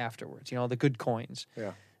in afterwards, the good coins.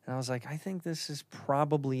 Yeah. And I was like, I think this is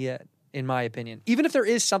probably it, in my opinion. Even if there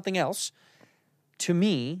is something else, to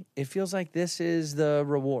me, it feels like this is the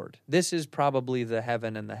reward. This is probably the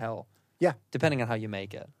heaven and the hell. Yeah. Depending on how you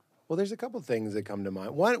make it. Well, there's a couple things that come to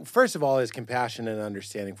mind. One, first of all, is compassion and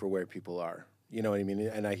understanding for where people are. You know what I mean?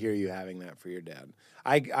 And I hear you having that for your dad.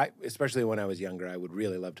 I especially when I was younger, I would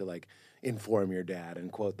really love to inform your dad and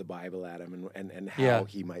quote the Bible at him and how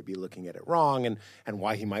he might be looking at it wrong and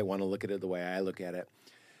why he might want to look at it the way I look at it.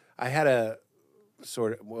 I had a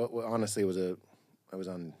sort of, honestly, I was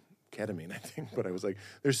on ketamine, I think, but I was like,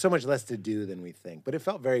 there's so much less to do than we think. But it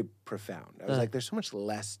felt very profound. I was like, there's so much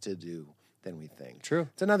less to do than we think. True.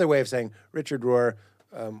 It's another way of saying Richard Rohr,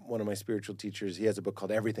 one of my spiritual teachers, he has a book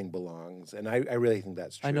called Everything Belongs, and I really think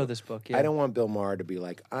that's true. I know this book, yeah. I don't want Bill Maher to be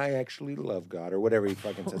like, I actually love God, or whatever he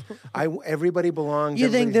fucking says. Everybody belongs. You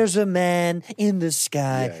think everybody- there's a man in the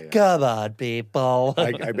sky? Yeah. Come on, people.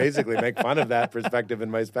 I basically make fun of that perspective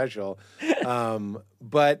in my special.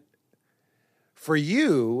 But for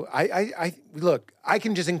you, I look, I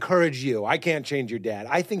can just encourage you. I can't change your dad.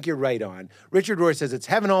 I think you're right on. Richard Rohr says it's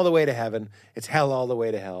heaven all the way to heaven. It's hell all the way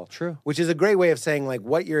to hell. True. Which is a great way of saying like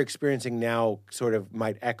what you're experiencing now sort of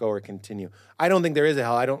might echo or continue. I don't think there is a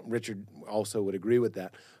hell. Richard also would agree with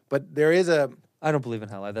that. But there is I don't believe in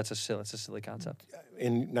hell. It's a silly concept.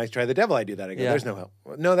 in Nice Try the Devil, I do that. I go, Yeah. there's no hell.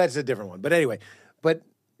 No, that's a different one. But anyway,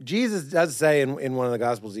 Jesus does say in one of the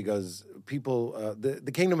Gospels, he goes, people,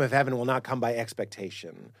 the kingdom of heaven will not come by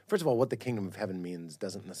expectation. First of all, what the kingdom of heaven means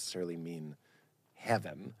doesn't necessarily mean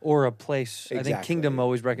heaven. Or a place. I think Exactly. kingdom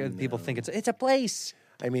always people think it's a place.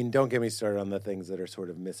 I mean, don't get me started on the things that are sort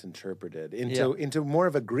of misinterpreted into more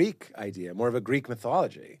of a Greek idea, more of a Greek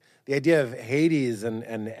mythology. The idea of Hades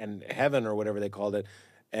and heaven or whatever they called it,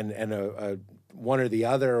 and a one or the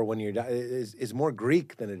other when you're is more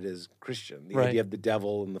Greek than it is Christian. The Right. idea of the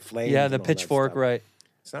devil and the flames. Yeah, and the all that pitchfork, stuff. right.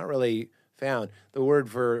 It's not really found. The word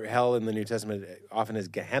for hell in the New Testament often is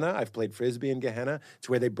Gehenna. I've played Frisbee in Gehenna. It's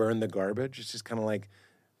where they burn the garbage. It's just kind of like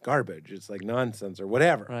garbage. It's like nonsense or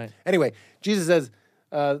whatever. Right. Anyway, Jesus says,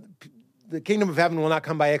 the kingdom of heaven will not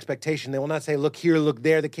come by expectation. They will not say, look here, look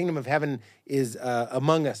there. The kingdom of heaven is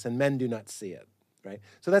among us and men do not see it. Right?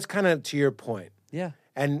 So that's kind of to your point. Yeah.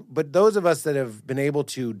 But those of us that have been able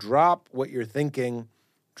to drop what you're thinking,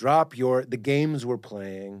 drop the games we're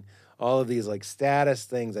playing, all of these like status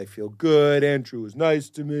things. I feel good. Andrew was nice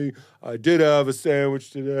to me. I did have a sandwich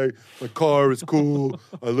today. My car is cool.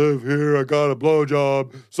 I live here. I got a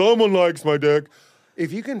blowjob. Someone likes my dick.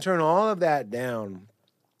 If you can turn all of that down,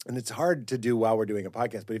 and it's hard to do while we're doing a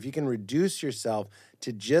podcast, but if you can reduce yourself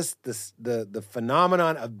to just the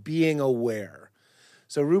phenomenon of being aware.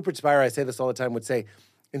 So Rupert Spira, I say this all the time, would say,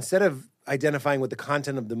 instead of identifying with the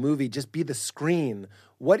content of the movie, just be the screen.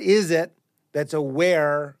 What is it that's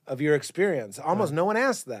aware of your experience? Almost no one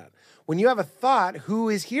asks that. When you have a thought, who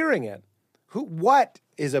is hearing it? What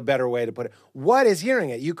is a better way to put it? What is hearing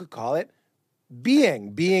it? You could call it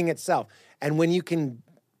being itself. And when you can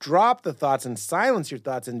drop the thoughts and silence your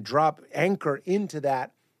thoughts and anchor into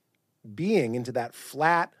that being, into that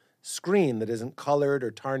flat screen that isn't colored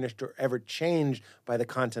or tarnished or ever changed by the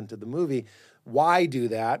content of the movie. Why do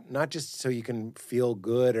that? Not just so you can feel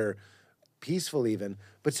good or peaceful even,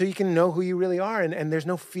 but so you can know who you really are and there's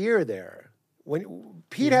no fear there. When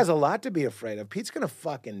Pete has a lot to be afraid of. Pete's gonna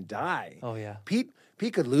fucking die. Oh yeah. Pete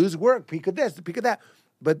could lose work. Pete could this. Pete could that.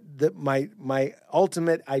 But my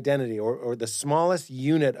ultimate identity or the smallest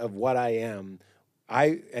unit of what I am,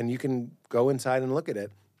 and you can go inside and look at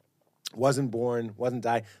it. Wasn't born, wasn't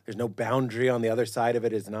die. There's no boundary on the other side of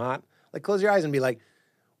it. Is not. Like, close your eyes and be like,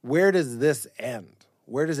 where does this end?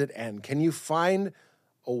 Where does it end? Can you find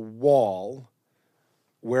a wall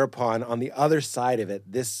whereupon on the other side of it,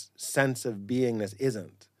 this sense of beingness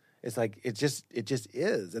isn't? It's like, it just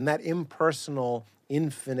is. And that impersonal,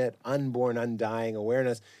 infinite, unborn, undying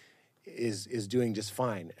awareness is doing just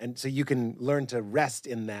fine. And so you can learn to rest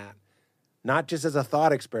in that, not just as a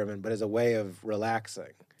thought experiment, but as a way of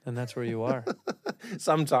relaxing. And that's where you are.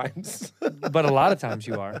 Sometimes. But a lot of times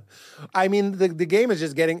you are. I mean, the game is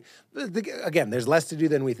just getting... Again, there's less to do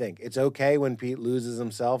than we think. It's okay when Pete loses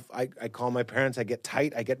himself. I call my parents. I get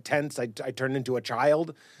tight. I get tense. I turn into a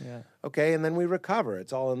child. Yeah. Okay, and then we recover.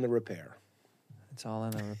 It's all in the repair. It's all in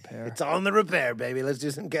the repair. It's all in the repair, baby. Let's do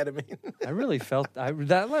some ketamine. I really felt I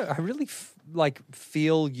really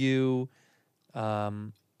feel you. I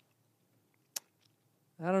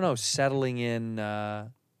don't know, settling in.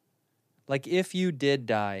 Like if you did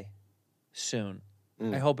die soon,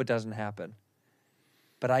 I hope it doesn't happen.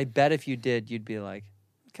 But I bet if you did, you'd be like,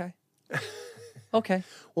 okay, okay,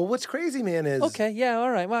 Well, what's crazy, man, is okay, yeah, all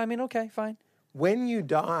right. Well, I mean, okay, fine. when you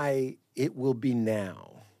die, it will be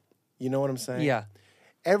now. You know what I'm saying? Yeah.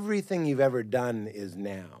 Everything you've ever done is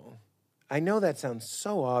now. I know that sounds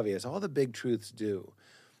so obvious. All the big truths do.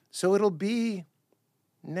 So it'll be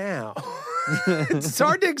now. It's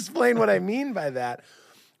hard to explain what I mean by that.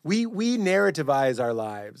 We narrativize our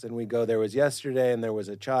lives and we go, there was yesterday and there was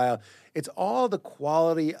a child. It's all the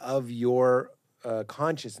quality of your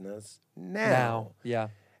consciousness now. Yeah.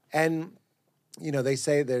 And, you know, they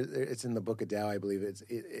say it's in the Book of Tao, I believe.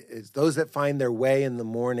 It's those that find their way in the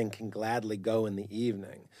morning can gladly go in the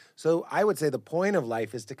evening. So I would say the point of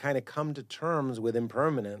life is to kind of come to terms with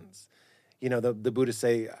impermanence. You know, the Buddhists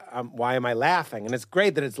say, why am I laughing? And it's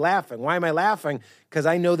great that it's laughing. Why am I laughing? Because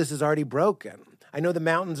I know this is already broken. I know the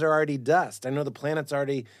mountains are already dust. I know the planet's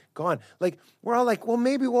already gone. Like, we're all like, well,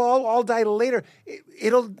 maybe we'll all die later.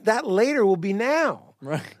 That later will be now.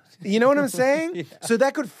 Right. You know what I'm saying? Yeah. So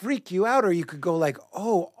that could freak you out, or you could go like,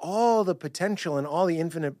 oh, all the potential and all the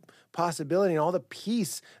infinite possibility and all the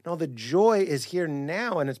peace and all the joy is here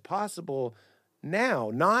now, and it's possible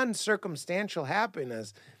now. Non-circumstantial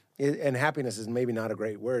happiness, and happiness is maybe not a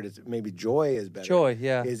great word. It's maybe joy is better. Joy,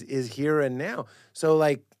 yeah. Is here and now. So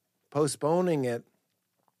like postponing it,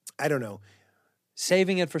 I don't know.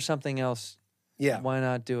 Saving it for something else. Yeah. Why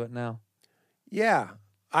not do it now? Yeah.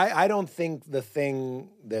 I don't think the thing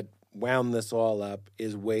that wound this all up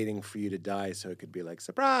is waiting for you to die so it could be like,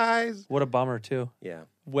 surprise. What a bummer, too. Yeah.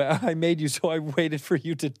 Well, I made you so I waited for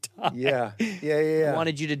you to die. Yeah. I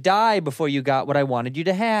wanted you to die before you got what I wanted you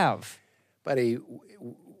to have. Buddy,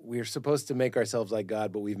 we're supposed to make ourselves like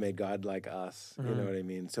God, but we've made God like us. You know what I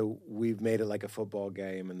mean? So we've made it like a football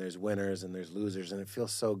game, and there's winners and there's losers, and it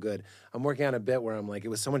feels so good. I'm working on a bit where I'm like, it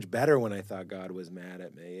was so much better when I thought God was mad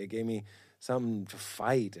at me. It gave me something to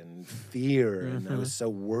fight and fear, and I was so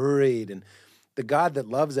worried. And the God that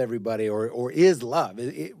loves everybody or is love,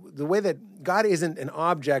 the way that God isn't an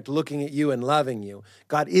object looking at you and loving you.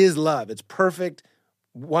 God is love. It's perfect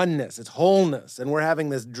oneness. It's wholeness. And we're having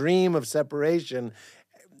this dream of separation.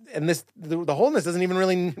 And the wholeness doesn't even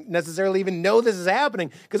really necessarily even know this is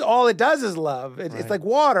happening, because all it does is love. It's like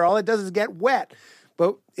water. All it does is get wet.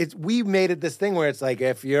 But we made it this thing where it's like,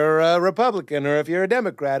 if you're a Republican or if you're a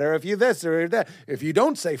Democrat or if you this or that, if you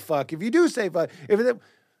don't say fuck, if you do say fuck,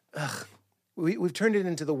 we've turned it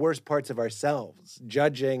into the worst parts of ourselves,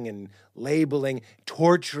 judging and labeling,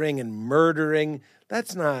 torturing and murdering.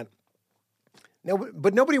 That's not. No,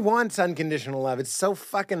 but nobody wants unconditional love. It's so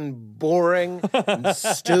fucking boring and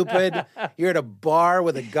stupid. You're at a bar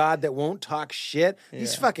with a God that won't talk shit. Yeah.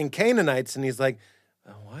 These fucking Canaanites, and he's like,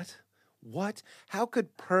 what? What? How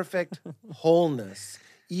could perfect wholeness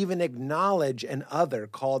even acknowledge an other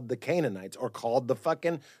called the Canaanites or called the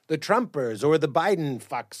Trumpers or the Biden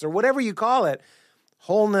fucks or whatever you call it?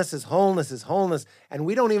 Wholeness is wholeness is wholeness, and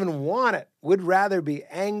we don't even want it. We'd rather be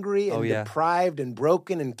angry and deprived and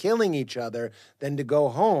broken and killing each other than to go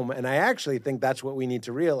home. And I actually think that's what we need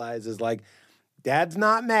to realize is like, Dad's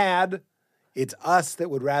not mad. It's us that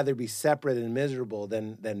would rather be separate and miserable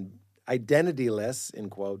than identityless, in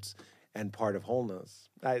quotes, and part of wholeness.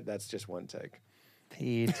 That's just one take.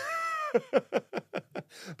 Pete.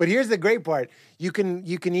 But here's the great part. You can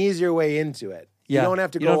ease your way into it. Yeah. You don't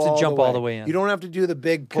have to jump all the way in. You don't have to do the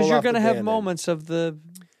big pull. Because you're going to have moments of the.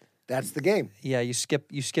 That's the game. Yeah, you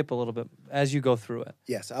skip a little bit as you go through it.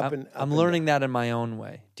 Yes, I'm learning that in my own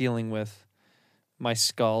way, dealing with my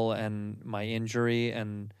skull and my injury,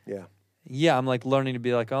 and I'm like learning to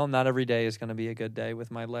be like, oh, not every day is going to be a good day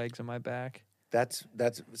with my legs and my back. That's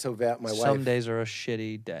so that my wife. Some days are a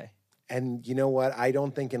shitty day. And you know what? I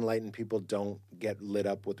don't think enlightened people don't get lit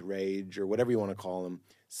up with rage or whatever you want to call them,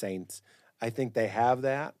 saints. I think they have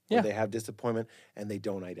that, or they have disappointment, and they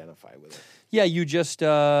don't identify with it. Yeah, you just...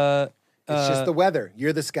 it's just the weather.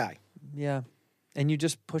 You're the sky. Yeah. And you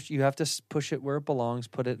just you have to push it where it belongs,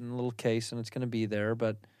 put it in a little case, and it's going to be there.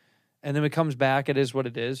 And then when it comes back, it is what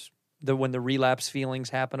it is. When the relapse feelings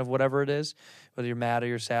happen of whatever it is, whether you're mad or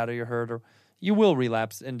you're sad or you're hurt, or you will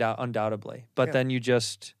relapse undoubtedly. But then you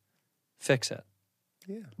just fix it.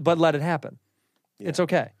 Yeah. But let it happen. Yeah. It's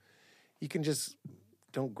okay. You can just...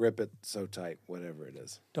 Don't grip it so tight, whatever it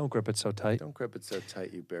is. Don't grip it so tight. Don't grip it so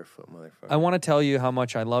tight, you barefoot motherfucker. I want to tell you how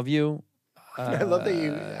much I love you. I love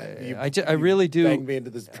that I really do. Bang me into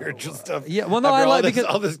the spiritual stuff. Yeah, well, no, I like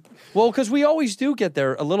because because we always do get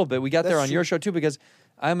there a little bit. We got there on your show too because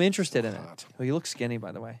I'm interested in it. Well, you look skinny,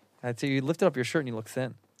 by the way. I'd say you lifted up your shirt and you look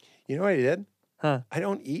thin. You know what I did? Huh? I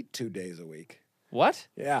don't eat 2 days a week. What?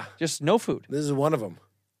 Yeah, just no food. This is one of them.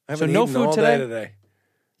 I so haven't no eaten food all today. Day today.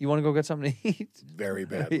 You want to go get something to eat? Very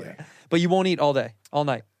badly. Yeah. But you won't eat all day, all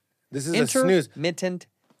night. This is a snooze. Intermittent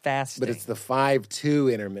fasting. But it's the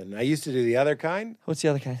 5-2 intermittent. I used to do the other kind. What's the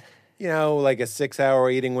other kind? You know, like a 6-hour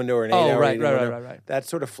eating window or an 8-hour eating window. Right. That's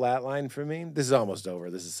sort of flatline for me. This is almost over.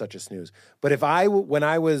 This is such a snooze. But when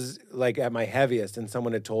I was like at my heaviest and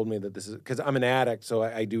someone had told me that this is, because I'm an addict, so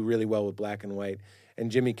I do really well with black and white. And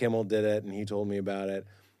Jimmy Kimmel did it and he told me about it.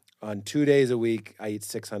 On 2 days a week, I eat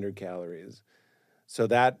 600 calories. So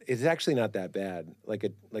that is actually not that bad. Like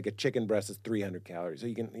a chicken breast is 300 calories. So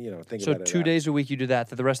you can, think about it. So 2 days a week you do that.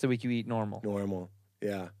 For the rest of the week you eat normal. Normal,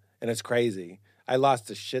 yeah. And it's crazy. I lost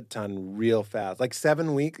a shit ton real fast. Like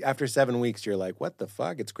 7 weeks, after 7 weeks, you're like, what the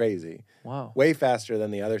fuck? It's crazy. Wow. Way faster than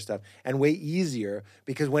the other stuff. And way easier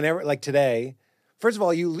because whenever, like today, first of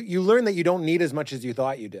all, you learn that you don't need as much as you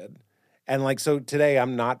thought you did. And like, so today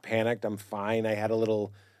I'm not panicked. I'm fine. I had a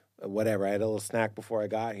little, whatever. I had a little snack before I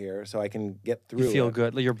got here so I can get through You feel it.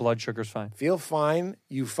 good. Your blood sugar's fine. Feel fine.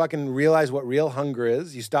 You fucking realize what real hunger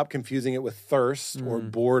is. You stop confusing it with thirst or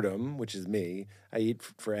boredom, which is me. I eat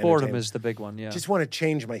for entertainment. Boredom is the big one, yeah. Just want to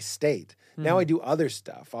change my state. Now I do other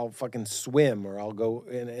stuff. I'll fucking swim or I'll go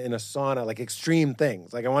in a sauna, like extreme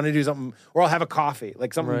things. Like I want to do something, or I'll have a coffee,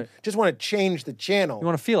 like something. Right. Just want to change the channel. You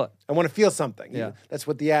want to feel it. I want to feel something. Yeah. That's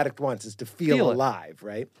what the addict wants, is to feel Feel it. alive,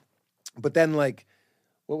 right? But then, like,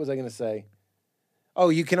 what was I going to say? Oh,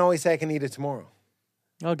 you can always say I can eat it tomorrow.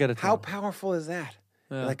 I'll get it How tomorrow. powerful is that?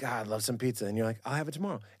 Yeah. You're like, I'd love some pizza. And you're like, I'll have it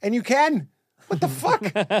tomorrow. And you can. What the fuck?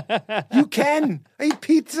 You can. I eat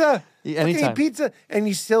pizza. I Anytime. eat pizza. And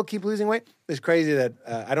you still keep losing weight. It's crazy that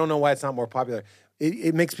I don't know why it's not more popular.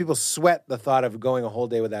 It makes people sweat the thought of going a whole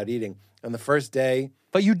day without eating. On the first day,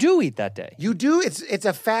 But you do eat that day. you do. It's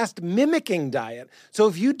a fast mimicking diet. So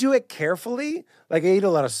if you do it carefully, like I eat a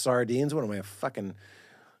lot of sardines. What am I, a fucking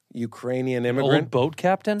Ukrainian immigrant? Old boat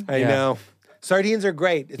captain? I Yeah. know. Sardines are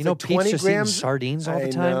great. It's You know, like Pete's 20 just eating grams. sardines all the I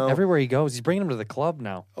time. know. Everywhere he goes, he's bringing them to the club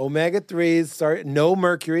now. Omega-3s, no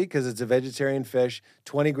mercury because it's a vegetarian fish,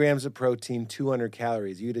 20 grams of protein, 200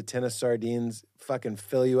 calories. You eat a tin of sardines, fucking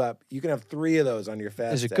fill you up. You can have 3 of those on your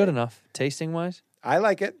fast Is it day. good enough, tasting-wise? I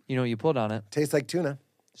like it. You know what you put on it? Tastes like tuna.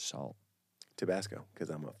 Salt. Tabasco,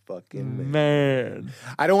 because I'm a fucking man. Man.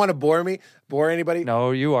 I don't want to bore anybody.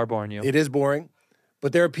 No, you are boring you. It is boring.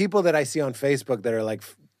 But there are people that I see on Facebook that are like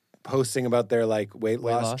posting about their like weight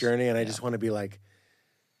loss journey, and I just want to be like,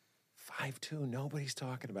 5'2", nobody's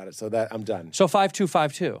talking about it. So that I'm done. So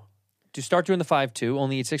 5-2-5-2. To start doing the 5-2,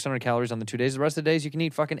 only eat 600 calories on the 2 days. The rest of the days, you can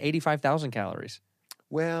eat fucking 85,000 calories.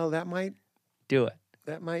 Well, that might Do it.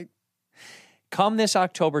 come This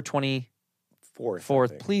October 24th,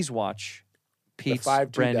 4th. please watch Pete's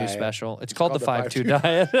 5-2 brand new diet. special. It's called the 5-2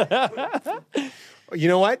 5-2 diet. You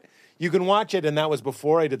know what? You can watch it, and that was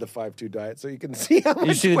before I did the 5'2" diet, so you can see how much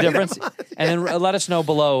You see the weight I'm difference? on. And then let us know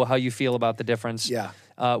below how you feel about the difference. Yeah.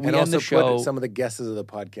 We and end also the show put some of the guesses of the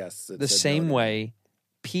podcasts. that the said same no to- way.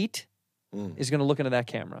 Pete is going to look into that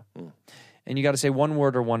camera. And you got to say one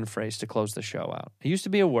word or one phrase to close the show out. It used to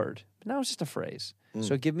be a word, but now it's just a phrase.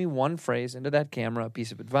 So give me one phrase into that camera, a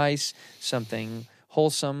piece of advice, something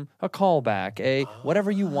wholesome, a callback, whatever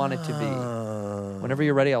you want it to be. Whenever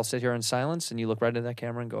you're ready, I'll sit here in silence and you look right into that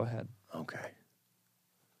camera and go ahead. Okay.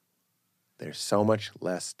 There's so much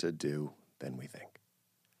less to do than we think.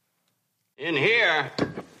 In here,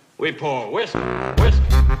 we pour whisk, whisk,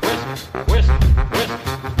 whisk, whisk, whisk.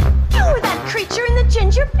 You were that creature in the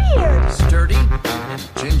ginger beard. Sturdy and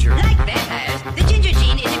ginger. Like vampires, the ginger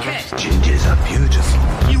gene is a curse. Gingers are beautiful.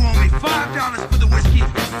 You owe me $5 for the whiskey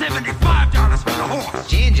and $75 for the horse.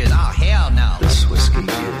 Gingers? Oh, hell no. This whiskey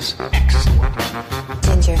is excellent.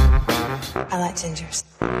 Ginger. I like gingers.